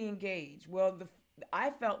 how do we engage? Well, I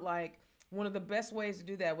felt like one of the best ways to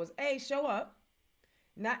do that was, A, show up,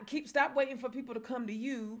 stop waiting for people to come to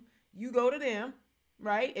you. You go to them,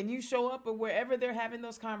 right? And you show up or wherever they're having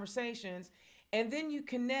those conversations, and then you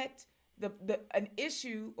connect an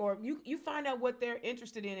issue, or you find out what they're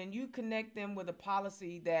interested in, and you connect them with a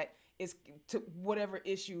policy that is to whatever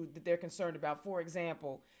issue that they're concerned about. For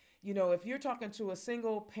example, if you're talking to a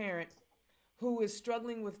single parent who is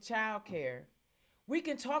struggling with childcare, we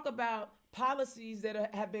can talk about policies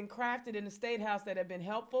that have been crafted in the State House that have been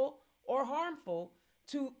helpful or harmful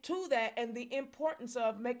to that, and the importance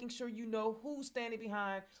of making sure you know who's standing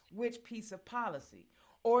behind which piece of policy.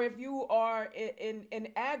 Or if you are in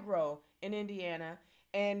agro in Indiana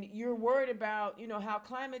and you're worried about, how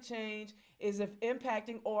climate change is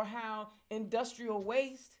impacting, or how industrial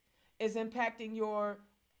waste is impacting your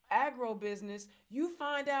agro business, you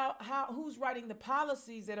find out who's writing the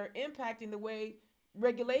policies that are impacting the way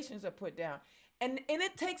regulations are put down. And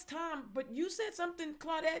it takes time, but you said something,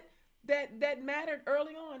 Claudette, that mattered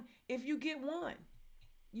early on. If you get one,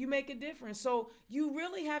 you make a difference. So you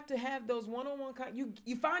really have to have those one-on-one.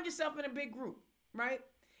 You find yourself in a big group, right?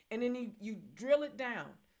 And then you drill it down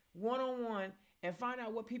one-on-one and find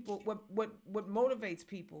out what motivates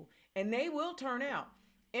people, and they will turn out,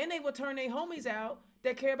 and they will turn their homies out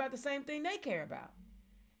that care about the same thing they care about.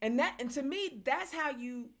 And to me, that's how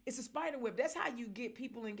it's a spider web. That's how you get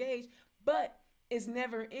people engaged, but it's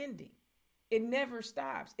never ending. It never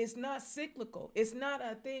stops. It's not cyclical. It's not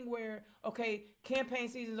a thing where, okay, campaign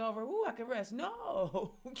season's over, ooh, I can rest.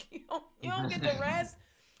 No, you don't get to rest,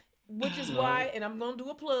 which is why, and I'm going to do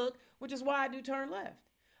a plug, which is why I do Turn Left.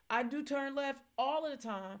 I do Turn Left all of the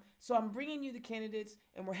time. So I'm bringing you the candidates,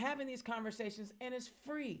 and we're having these conversations, and it's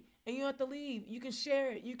free. And you don't have to leave. You can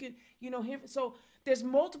share it. You can, hear. So there's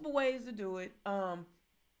multiple ways to do it.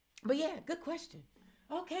 But yeah, good question.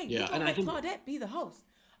 Okay, yeah, and let Claudette be the host.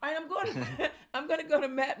 All right, I'm going to go to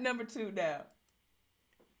map number 2 now.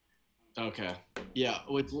 Okay. Yeah.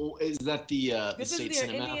 Is that the this state is the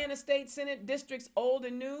Senate Indiana map? State Senate districts, old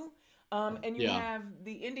and new. And you have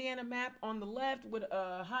the Indiana map on the left with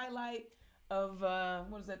a highlight of,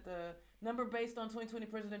 the number based on 2020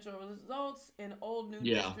 presidential results in old, new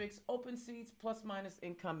districts, open seats, plus minus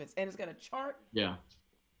incumbents. And it's got a chart. Yeah.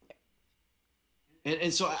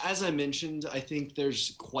 And so, as I mentioned, I think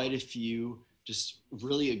there's quite a few just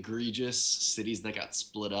really egregious cities that got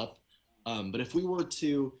split up. But if we were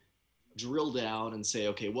to drill down and say,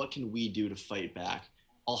 okay, what can we do to fight back?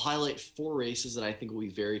 I'll highlight 4 races that I think will be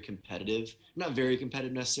very competitive. Not very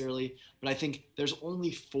competitive necessarily, but I think there's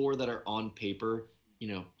only 4 that are on paper,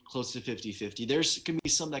 close to 50-50. There's going to be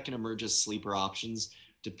some that can emerge as sleeper options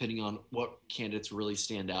depending on what candidates really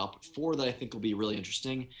stand out. But 4 that I think will be really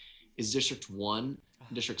interesting is District 1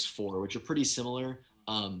 and District 4, which are pretty similar.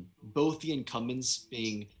 Both the incumbents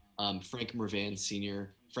being Frank Mervan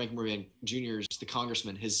Sr. Frank Mervan Jr. is the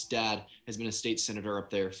congressman. His dad has been a state senator up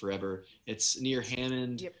there forever. It's near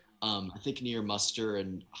Hammond, Yep. I think near Muster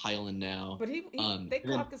and Highland now. But they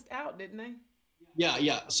caucused out, didn't they?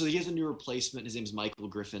 Yeah. So he has a new replacement. His name's Michael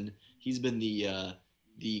Griffin. He's been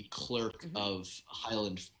the clerk of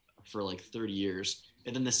Highland for like 30 years.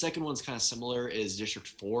 And then the second one's kind of similar is District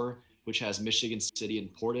 4, which has Michigan City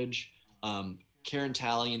and Portage. Karen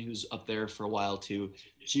Talion, who's up there for a while too,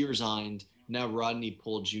 she resigned. Now Rodney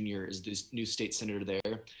Pohl Jr. is the new state senator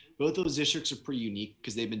there. Both those districts are pretty unique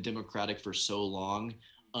because they've been Democratic for so long.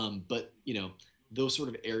 But, those sort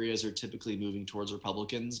of areas are typically moving towards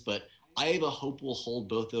Republicans. But I have a hope we'll hold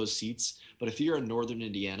both those seats. But if you're in Northern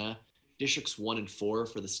Indiana, Districts 1 and 4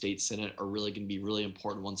 for the state Senate are really going to be really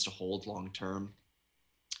important ones to hold long term.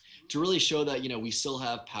 To really show that, we still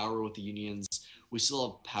have power with the unions. We still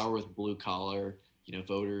have power with blue collar,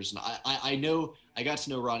 voters. And I know I got to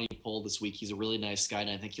know Rodney Pohl this week. He's a really nice guy, and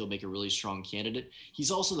I think he'll make a really strong candidate.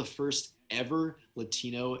 He's also the first ever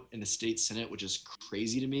Latino in the state Senate, which is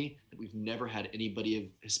crazy to me that we've never had anybody of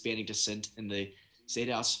Hispanic descent in the state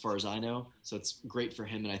house, as far as I know. So it's great for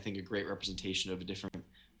him, and I think a great representation of a different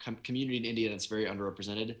community in Indiana that's very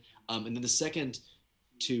underrepresented. And then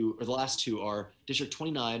the last 2 are District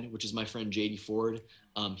 29, which is my friend J.D. Ford.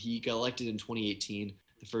 He got elected in 2018,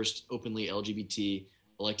 the first openly LGBT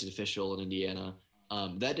elected official in Indiana.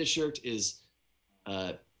 That district is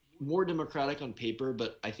more Democratic on paper,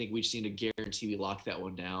 but I think we just need to guarantee we lock that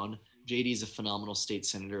one down. JD is a phenomenal state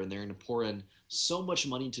senator, and they're going to pour in so much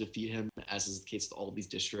money to defeat him, as is the case with all of these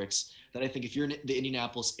districts, that I think if you're in the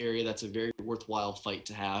Indianapolis area, that's a very worthwhile fight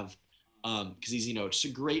to have. Because he's, just a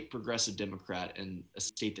great progressive Democrat in a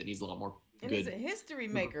state that needs a lot more. And he's a history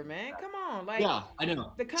maker, man. Come on, yeah, I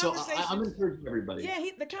know. The conversation. So I'm encouraging everybody. Yeah,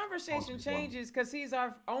 the conversation changes because he's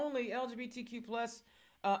our only LGBTQ plus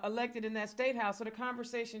elected in that state house. So the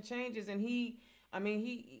conversation changes, and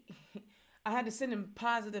I had to send him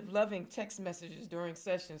positive, loving text messages during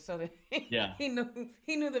sessions so that he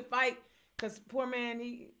knew the fight. Because poor man,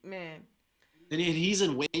 And he's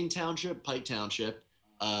in Wayne Township, Pike Township,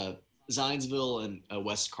 Zionsville, and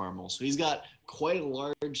West Carmel. So he's got quite a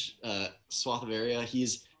large swath of area.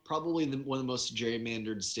 He's probably one of the most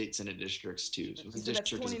gerrymandered state Senate districts too. So his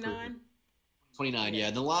district is 29. 29, yeah.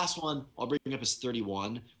 And the last one I'll bring up is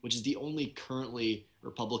 31, which is the only currently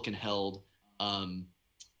Republican-held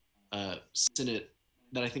Senate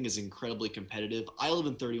that I think is incredibly competitive. I live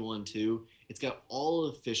in 31 too. It's got all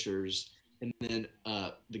of Fishers and then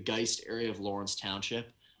the Geist area of Lawrence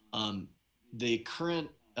Township. The current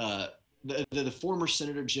the former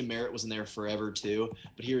Senator Jim Merritt was in there forever too,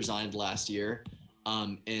 but he resigned last year.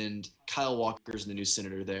 And Kyle Walker's the new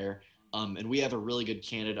senator there. And we have a really good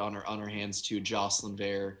candidate on our hands too, Jocelyn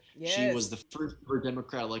Vare. Yes. She was the first ever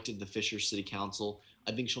Democrat elected to the Fisher City Council.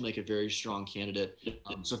 I think she'll make a very strong candidate.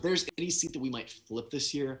 So if there's any seat that we might flip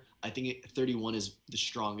this year, I think 31 is the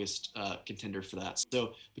strongest contender for that.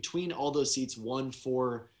 So between all those seats, 1,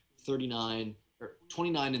 4, 39, or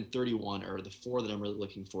 29 and 31 are the 4 that I'm really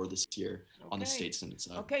looking for this year on the state Senate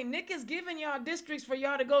side. Okay, Nick is giving y'all districts for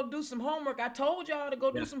y'all to go do some homework. I told y'all to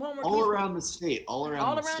go do some homework. All around the state.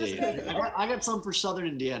 I got some for Southern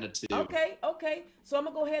Indiana too. Okay. So I'm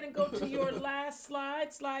going to go ahead and go to your last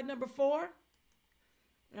slide number 4.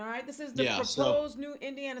 All right, this is the proposed new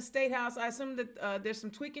Indiana State House. I assume that there's some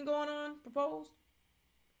tweaking going on, proposed?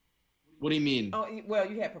 What do you mean? Oh, well,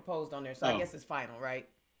 you had proposed on there, so I guess it's final, right?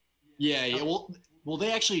 Yeah. Well,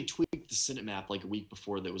 they actually tweaked the Senate map like a week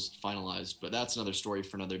before that was finalized, but that's another story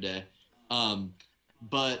for another day.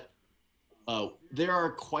 But there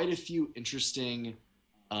are quite a few interesting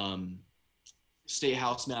state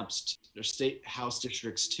house maps or state house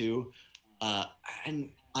districts too, and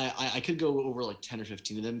I could go over like 10 or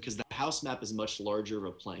 15 of them because the house map is much larger of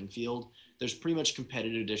a playing field. There's pretty much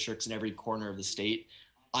competitive districts in every corner of the state.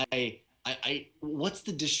 What's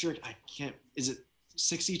the district? Is it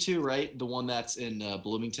 62, right? The one that's in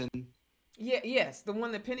Bloomington? Yes. The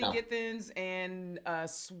one that Penny Githens and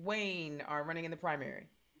Swain are running in the primary.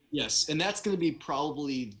 Yes. And that's going to be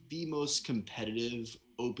probably the most competitive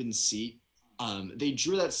open seat. They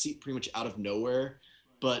drew that seat pretty much out of nowhere,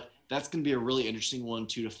 but that's going to be a really interesting one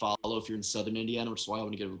too to follow if you're in Southern Indiana, which is why I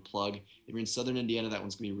want to give a plug. If you're in Southern Indiana, that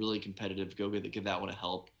one's going to be really competitive. Go give that one a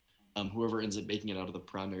help. whoever ends up making it out of the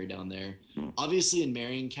primary down there. Obviously, in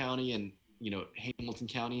Marion County and Hamilton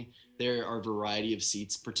County, there are a variety of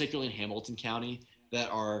seats, particularly in Hamilton County, that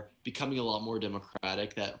are becoming a lot more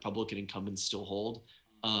Democratic that Republican incumbents still hold.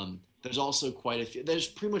 There's also quite a few. There's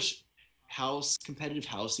pretty much competitive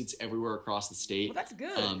House seats everywhere across the state. Well, that's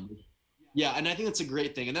good. Yeah, and I think that's a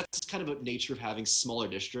great thing, and that's kind of a nature of having smaller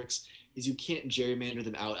districts is you can't gerrymander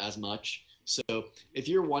them out as much. So if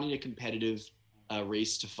you're wanting a competitive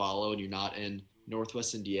race to follow and you're not in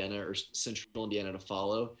Northwest Indiana or Central Indiana to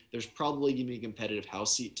follow, there's probably going to be a competitive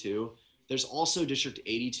House seat too. There's also District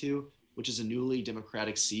 82, which is a newly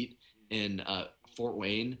Democratic seat in Fort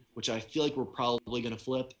Wayne, which I feel like we're probably going to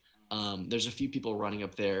flip. There's a few people running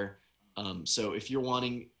up there. So if you're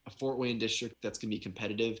wanting a Fort Wayne district that's going to be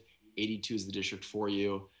competitive, 82 is the district for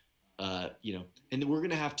you. And we're going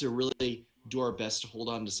to have to really do our best to hold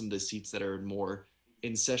on to some of the seats that are more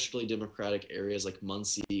ancestrally Democratic areas like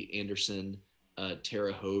Muncie, Anderson,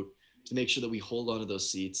 Terre Haute, to make sure that we hold on to those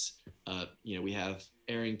seats. We have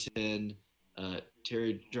Arrington,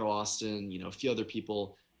 Terry Jo Austin, a few other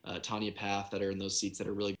people, Tanya Path, that are in those seats that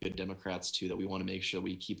are really good Democrats too, that we want to make sure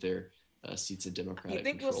we keep their seats in Democratic You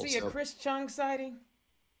think control. we'll see a Chris Chung sighting?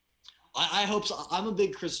 I hope so. I'm a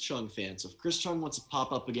big Chris Chung fan. So if Chris Chung wants to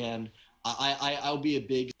pop up again, I'll be a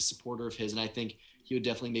big supporter of his. And I think he would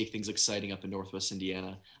definitely make things exciting up in Northwest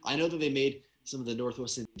Indiana. I know that they made some of the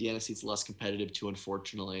Northwest Indiana seats less competitive too,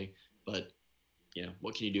 unfortunately. But,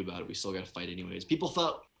 what can you do about it? We still got to fight anyways. People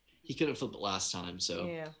thought he couldn't flip it last time. So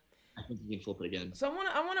yeah. I think he can flip it again. So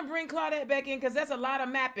I want to bring Claudette back in because that's a lot of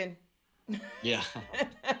mapping. Yeah.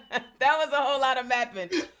 That was a whole lot of mapping.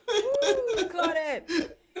 Woo,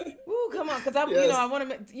 Claudette. Woo, come on, because I want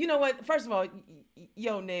to. You know what? First of all,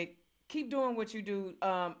 Nick, keep doing what you do.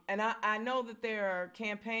 And I know that there are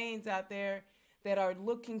campaigns out there that are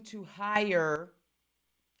looking to hire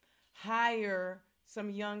some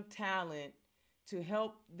young talent to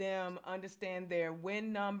help them understand their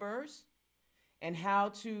win numbers and how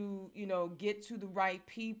to, get to the right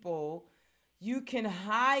people. You can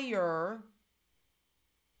hire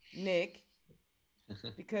Nick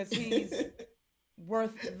because he's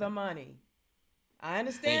worth the money. I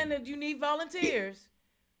understand that you need volunteers,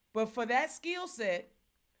 but for that skill set,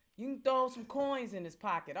 you can throw some coins in his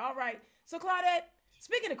pocket. All right. So Claudette,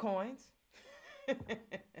 speaking of coins,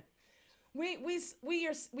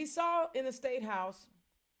 we saw in the State House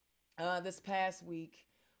this past week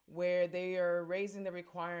where they are raising the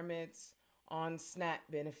requirements on SNAP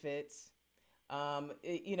benefits.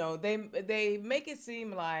 They make it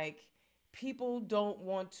seem like people don't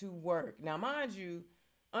want to work. Now, mind you,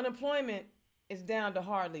 unemployment is down to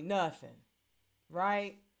hardly nothing,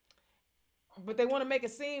 right? But they want to make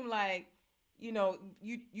it seem like, you know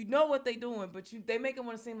what they're doing, but they make it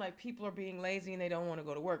want to seem like people are being lazy and they don't want to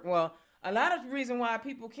go to work. Well, a lot of the reason why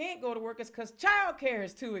people can't go to work is because childcare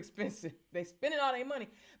is too expensive. They spending all their money.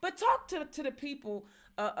 But talk to the people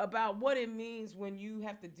about what it means when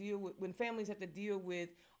when families have to deal with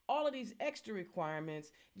all of these extra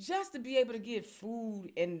requirements just to be able to get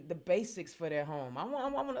food and the basics for their home. I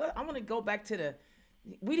want to go back to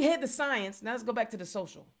we had the science. Now let's go back to the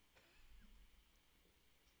social.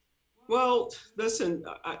 Well, listen,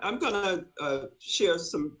 I'm going to share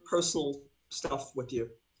some personal stuff with you.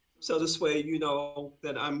 So this way, you know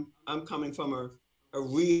that I'm coming from a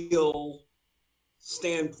real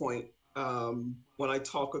standpoint when I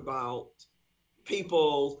talk about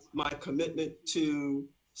people, my commitment to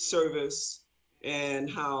service, and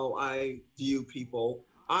how I view people.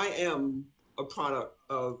 I am a product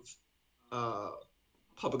of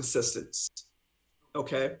public assistance,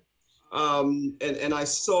 okay? And I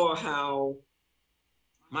saw how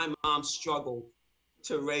my mom struggled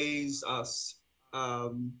to raise us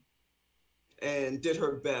and did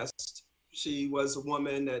her best. She was a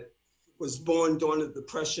woman that was born during the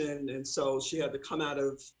Depression, and so she had to come out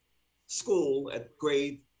of school at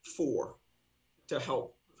grade 4 to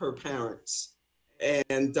help her parents.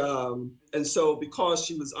 And so because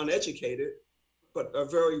she was uneducated, but a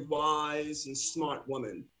very wise and smart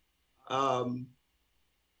woman,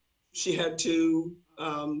 she had to,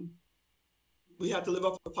 we had to live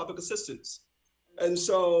off of public assistance. And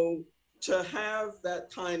so to have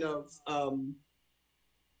that kind of,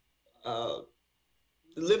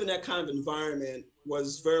 live in that kind of environment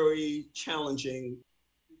was very challenging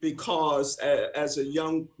because as a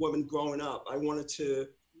young woman growing up, I wanted to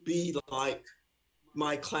be like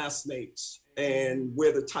my classmates and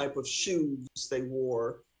wear the type of shoes they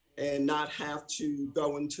wore and not have to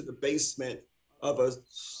go into the basement of a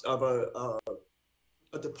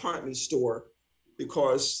department store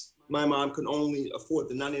because my mom could only afford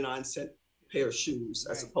the 99-cent pair of shoes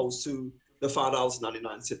as opposed to the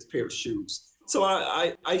 $5.99 pair of shoes. So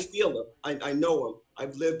I feel them. I know them.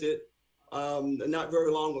 I've lived it. Not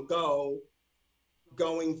very long ago,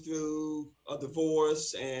 going through a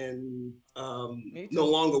divorce and no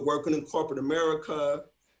longer working in corporate America,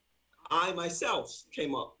 I myself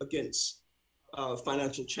came up against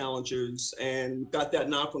financial challenges and got that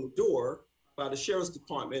knock on the door by the sheriff's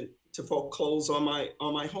department to foreclose on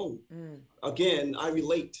my home. Again, I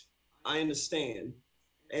relate. I understand.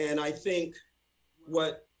 And I think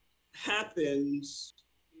what happens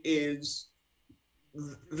is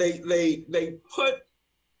they put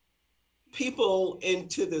people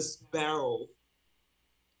into this barrel.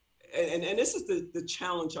 And this is the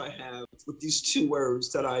challenge I have with these two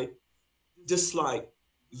words that I dislike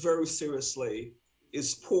very seriously,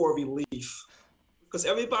 is poor relief. Because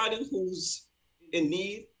everybody who's in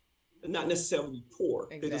need, not necessarily poor,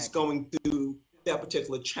 they're just going through that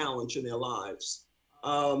particular challenge in their lives.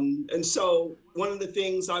 And so one of the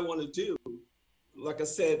things I want to do, like I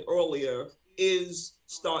said earlier, is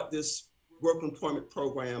start this work employment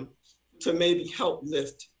program to maybe help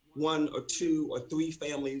lift 1 or 2 or 3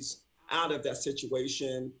 families out of that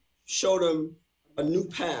situation, show them a new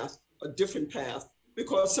path, a different path,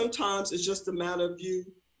 because sometimes it's just a matter of you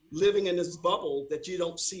living in this bubble that you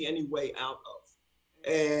don't see any way out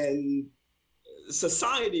of. And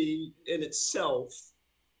society in itself,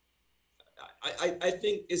 I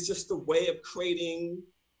think, is just a way of creating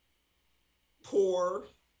poor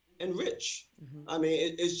and rich. I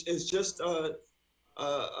mean, it's just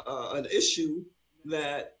an issue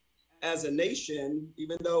that, as a nation,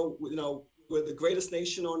 even though we're the greatest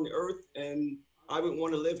nation on the earth, and I wouldn't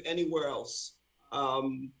want to live anywhere else,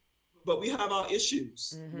 but we have our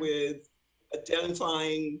issues with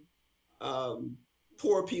identifying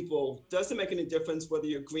poor people. Doesn't make any difference whether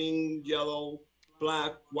you're green, yellow,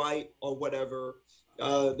 black, white, or whatever.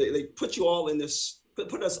 They put you all in this,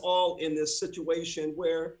 put us all in this situation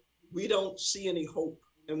where we don't see any hope.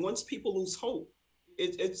 And once people lose hope,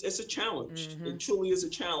 it's a challenge. It truly is a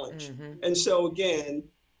challenge. And so again,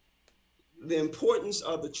 the importance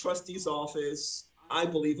of the trustee's office, I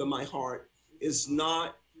believe in my heart, is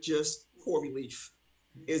not just poor relief.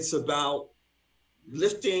 It's about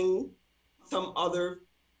lifting some other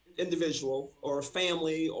individual or a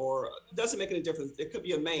family, or it doesn't make any difference. It could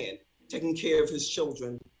be a man taking care of his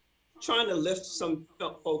children, trying to lift some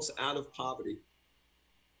folks out of poverty.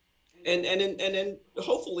 And then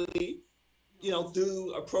hopefully,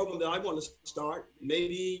 through a program that I want to start,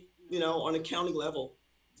 maybe, on a county level,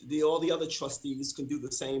 all the other trustees can do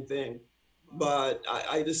the same thing. But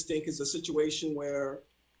I just think it's a situation where,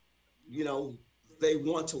 they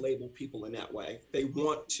want to label people in that way. They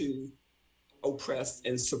want to oppress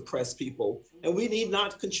and suppress people. And we need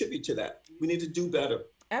not contribute to that. We need to do better.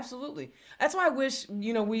 Absolutely. That's why I wish,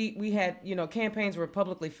 we had, campaigns were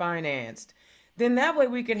publicly financed. Then that way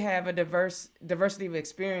we could have a diversity of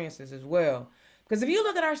experiences as well. Because if you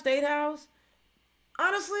look at our state house,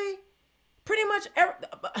 honestly, pretty much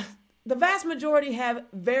the vast majority have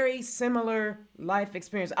very similar life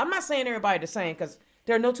experience. I'm not saying everybody the same, because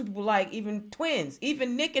there are no two people like, even twins.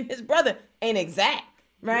 Even Nick and his brother ain't exact,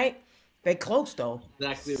 right? They close though.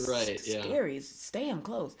 Exactly right. Yeah. Scary. It's damn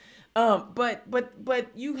close. But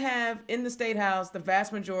you have in the state house, the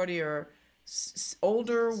vast majority are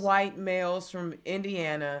older white males from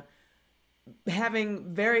Indiana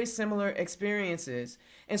having very similar experiences.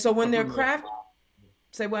 And so when they're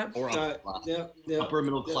say what? Or upper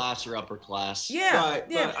middle class or upper class. Yeah. Right.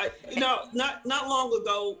 Yeah. But not long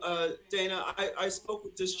ago, Dana, I spoke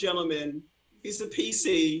with this gentleman. He's a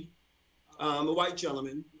PC, a white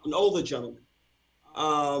gentleman, an older gentleman,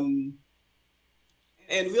 and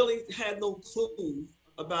really had no clue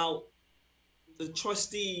about the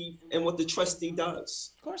trustee and what the trustee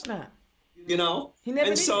does. Of course not. He never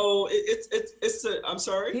needed so it's I'm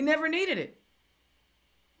sorry. He never needed it.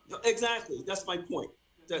 Exactly. That's my point.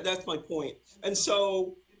 That's my point. And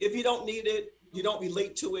so if you don't need it, you don't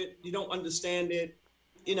relate to it, you don't understand it,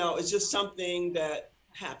 it's just something that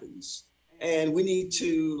happens. And we need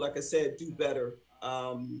to, like I said, do better.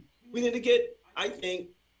 We need to get, I think,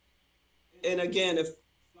 and again, if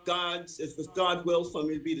God wills for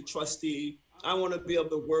me to be the trustee, I want to be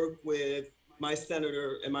able to work with my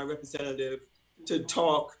senator and my representative to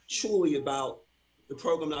talk truly about the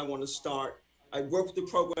program that I want to start. I worked the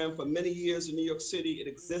program for many years in New York City. It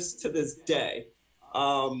exists to this day.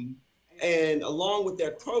 And along with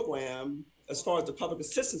that program, as far as the public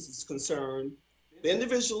assistance is concerned, the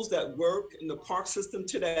individuals that work in the park system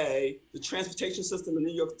today, the transportation system in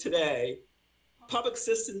New York today, public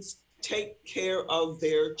assistants take care of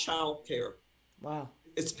their child care. Wow.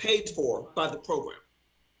 it's paid for by the program.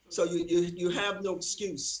 So you have no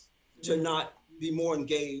excuse to not be more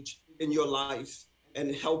engaged in your life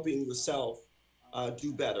and helping yourself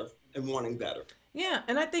do better and wanting better. Yeah,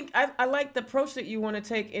 and I think I like the approach that you want to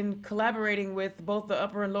take in collaborating with both the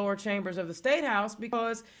upper and lower chambers of the state house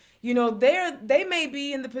because, they may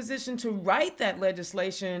be in the position to write that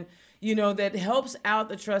legislation, that helps out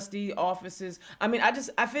the trustee offices. I mean,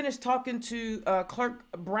 I finished talking to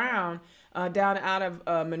Clerk Brown down out of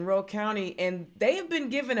Monroe County, and they have been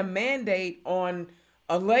given a mandate on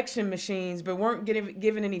election machines, but weren't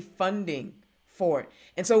given any funding for it.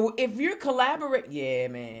 And so if you're collaborating, yeah,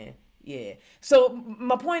 man. Yeah. So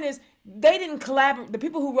my point is, they didn't collaborate. The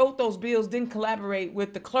people who wrote those bills didn't collaborate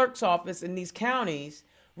with the clerk's office in these counties,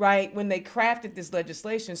 right, when they crafted this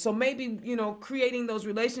legislation. So maybe, creating those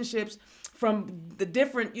relationships from the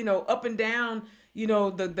different, up and down,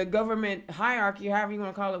 the government hierarchy, however you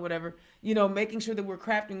want to call it, whatever, making sure that we're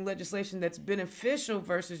crafting legislation that's beneficial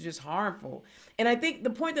versus just harmful. And I think the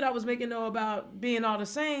point that I was making, though, about being all the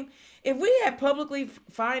same, if we had publicly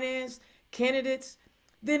financed candidates,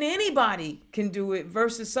 then anybody can do it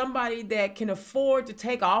versus somebody that can afford to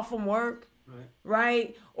take off from work,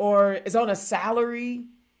 right? Or is on a salary,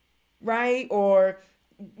 right? Or,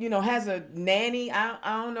 has a nanny,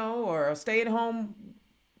 I don't know, or a stay-at-home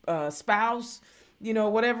spouse,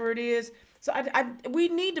 whatever it is. So we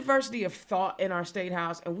need diversity of thought in our state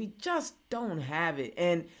house, and we just don't have it.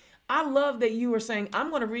 And I love that you were saying,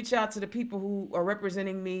 I'm going to reach out to the people who are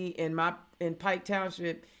representing me in Pike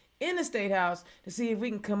Township in the state house to see if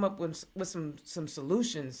we can come up with some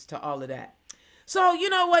solutions to all of that. So you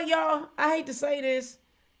know what, y'all? I hate to say this,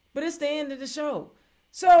 but it's the end of the show.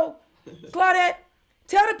 So, Claudette,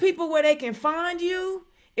 tell the people where they can find you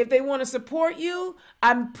if they want to support you.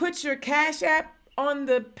 I put your Cash App on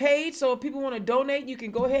the page, so if people want to donate, you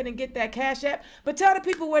can go ahead and get that Cash App. But tell the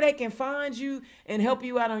people where they can find you and help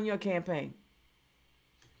you out on your campaign.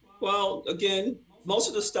 Well, again, most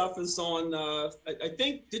of the stuff is on. I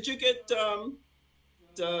think. Did you get the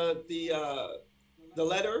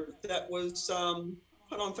letter that was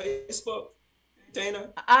put on Facebook,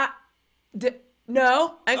 Dana?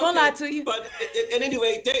 No, I ain't gonna lie to you. But and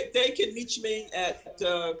anyway, they can reach me at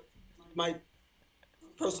my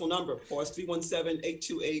personal number, of course,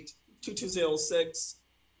 317-828-2206.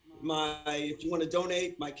 If you want to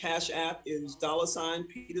donate, my Cash App is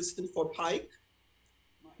 $Peterson for Pike.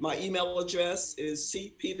 My email address is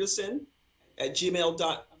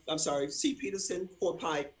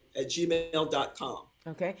cpeterson4pike@gmail.com.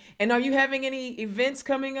 Okay. And are you having any events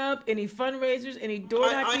coming up? Any fundraisers? Any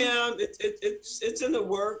door knocking? I am. It's in the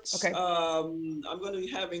works. Okay. I'm going to be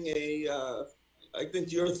having I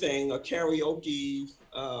think your thing, a karaoke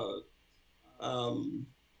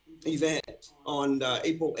event on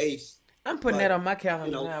April 8th. I'm putting that on my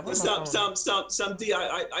calendar now.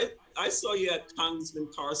 I saw you at Congressman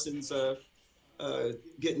Carson's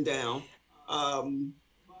getting down.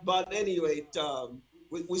 But anyway,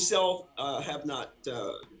 we still have not,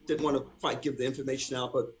 didn't want to quite give the information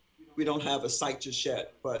out, but we don't have a site just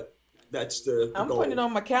yet. But that's the I'm goal. putting it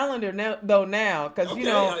on my calendar now, because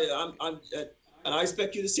and I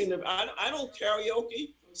expect you to sing them. I don't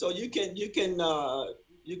karaoke, so you can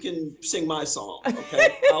sing my song,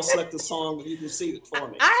 okay? I'll select the song and you can sing it for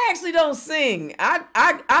me. I actually don't sing.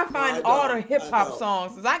 I find all the hip hop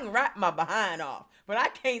songs because I can rap my behind off, but I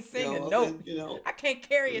can't sing a note. I can't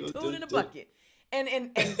carry a tune in a bucket. And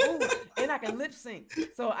I can lip sync.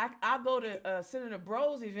 So I'll go to Senator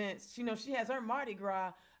Bro's events. She has her Mardi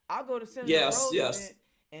Gras. I'll go to Senator Bro's event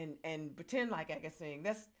and pretend like I can sing.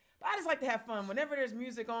 I just like to have fun. Whenever there's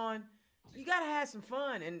music on, you gotta have some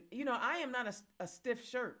fun. And I am not a stiff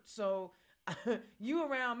shirt, so you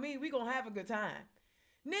around me, we gonna have a good time.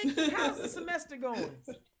 Nick, how's the semester going?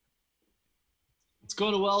 It's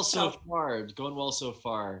going well so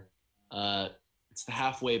far. It's the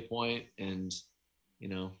halfway point, and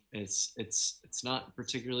it's not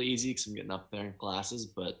particularly easy because I'm getting up there in classes,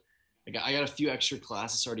 but I got a few extra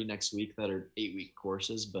classes already next week that are 8-week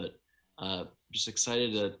courses, but just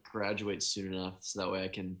excited to graduate soon enough so that way I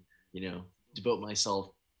can devote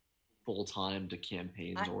myself full time to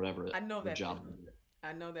campaigns or whatever. I know that job.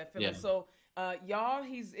 I know that feeling. Yeah. So y'all,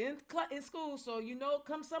 he's in school, so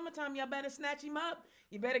come summertime, y'all better snatch him up.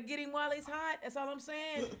 You better get him while he's hot. That's all I'm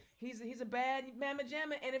saying. He's a bad mamma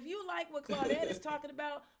jamma. And if you like what Claudette is talking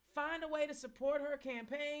about, find a way to support her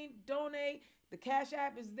campaign, donate. The Cash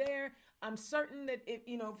App is there. I'm certain that if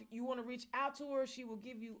you want to reach out to her, she will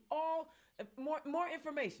give you all more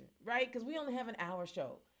information, right? Because we only have an hour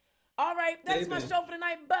show. All right, that's my show for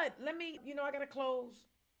tonight. But let me, I gotta close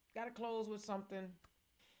with something.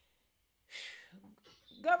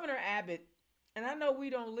 Governor Abbott, and I know we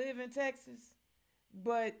don't live in Texas,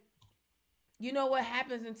 but you know what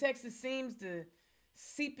happens in Texas seems to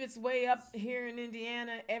seep its way up here in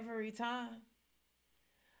Indiana every time.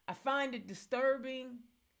 I find it disturbing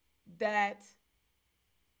that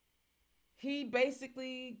he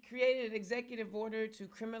basically created an executive order to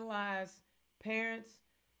criminalize parents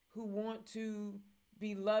who want to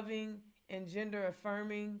be loving and gender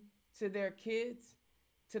affirming to their kids,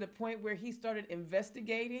 to the point where he started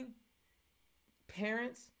investigating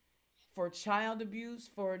parents for child abuse,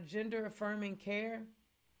 for gender affirming care.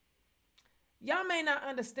 Y'all may not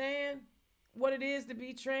understand what it is to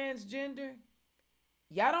be transgender.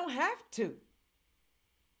 Y'all don't have to.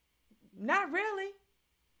 Not really.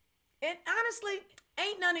 And honestly,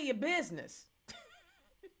 ain't none of your business.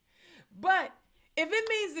 But if it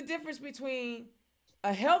means the difference between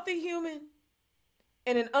a healthy human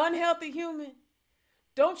and an unhealthy human,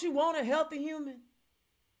 don't you want a healthy human?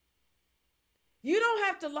 You don't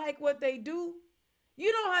have to like what they do.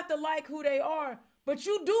 You don't have to like who they are, but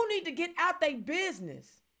you do need to get out their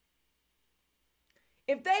business.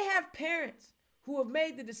 If they have parents who have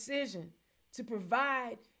made the decision to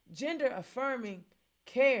provide gender affirming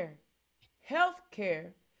care, health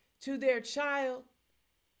care to their child,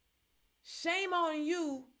 shame on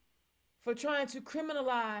you for trying to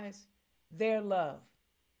criminalize their love.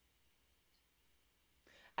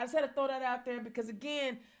 I just had to throw that out there because,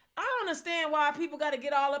 again, I don't understand why people got to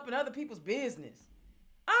get all up in other people's business.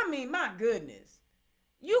 I mean, my goodness.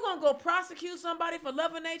 You gonna go prosecute somebody for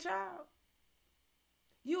loving their child?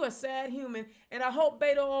 You a sad human, and I hope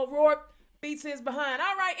Beto O'Rourke beats his behind.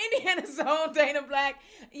 All right, Indiana's own Dana Black.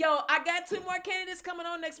 Yo, I got 2 more candidates coming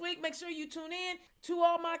on next week. Make sure you tune in to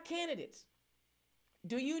all my candidates.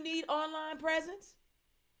 Do you need online presence?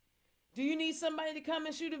 Do you need somebody to come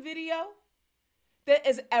and shoot a video that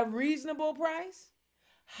is a reasonable price?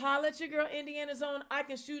 Holla at your girl, Indiana's own. I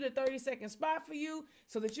can shoot a 30-second spot for you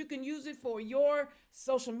so that you can use it for your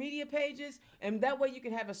social media pages, and that way you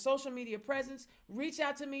can have a social media presence. Reach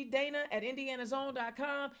out to me, Dana at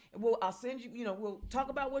indianazone.com, and I'll send you, we'll talk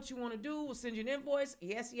about what you want to do. We'll send you an invoice.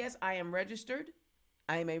 Yes, I am registered.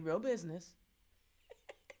 I am a real business.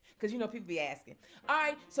 Because, people be asking. All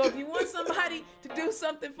right, so if you want somebody to do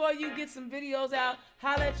something for you, get some videos out,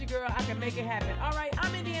 holla at your girl. I can make it happen. All right,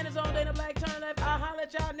 I'm Indiana's own Dana Black. Turn left. I'll holla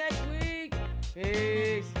at y'all next week.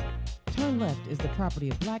 Peace. Turn Left is the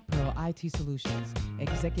property of Black Pearl IT Solutions.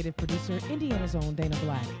 Executive producer, Indiana's own Dana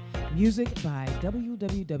Black. Music by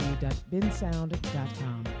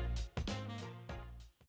www.bensound.com.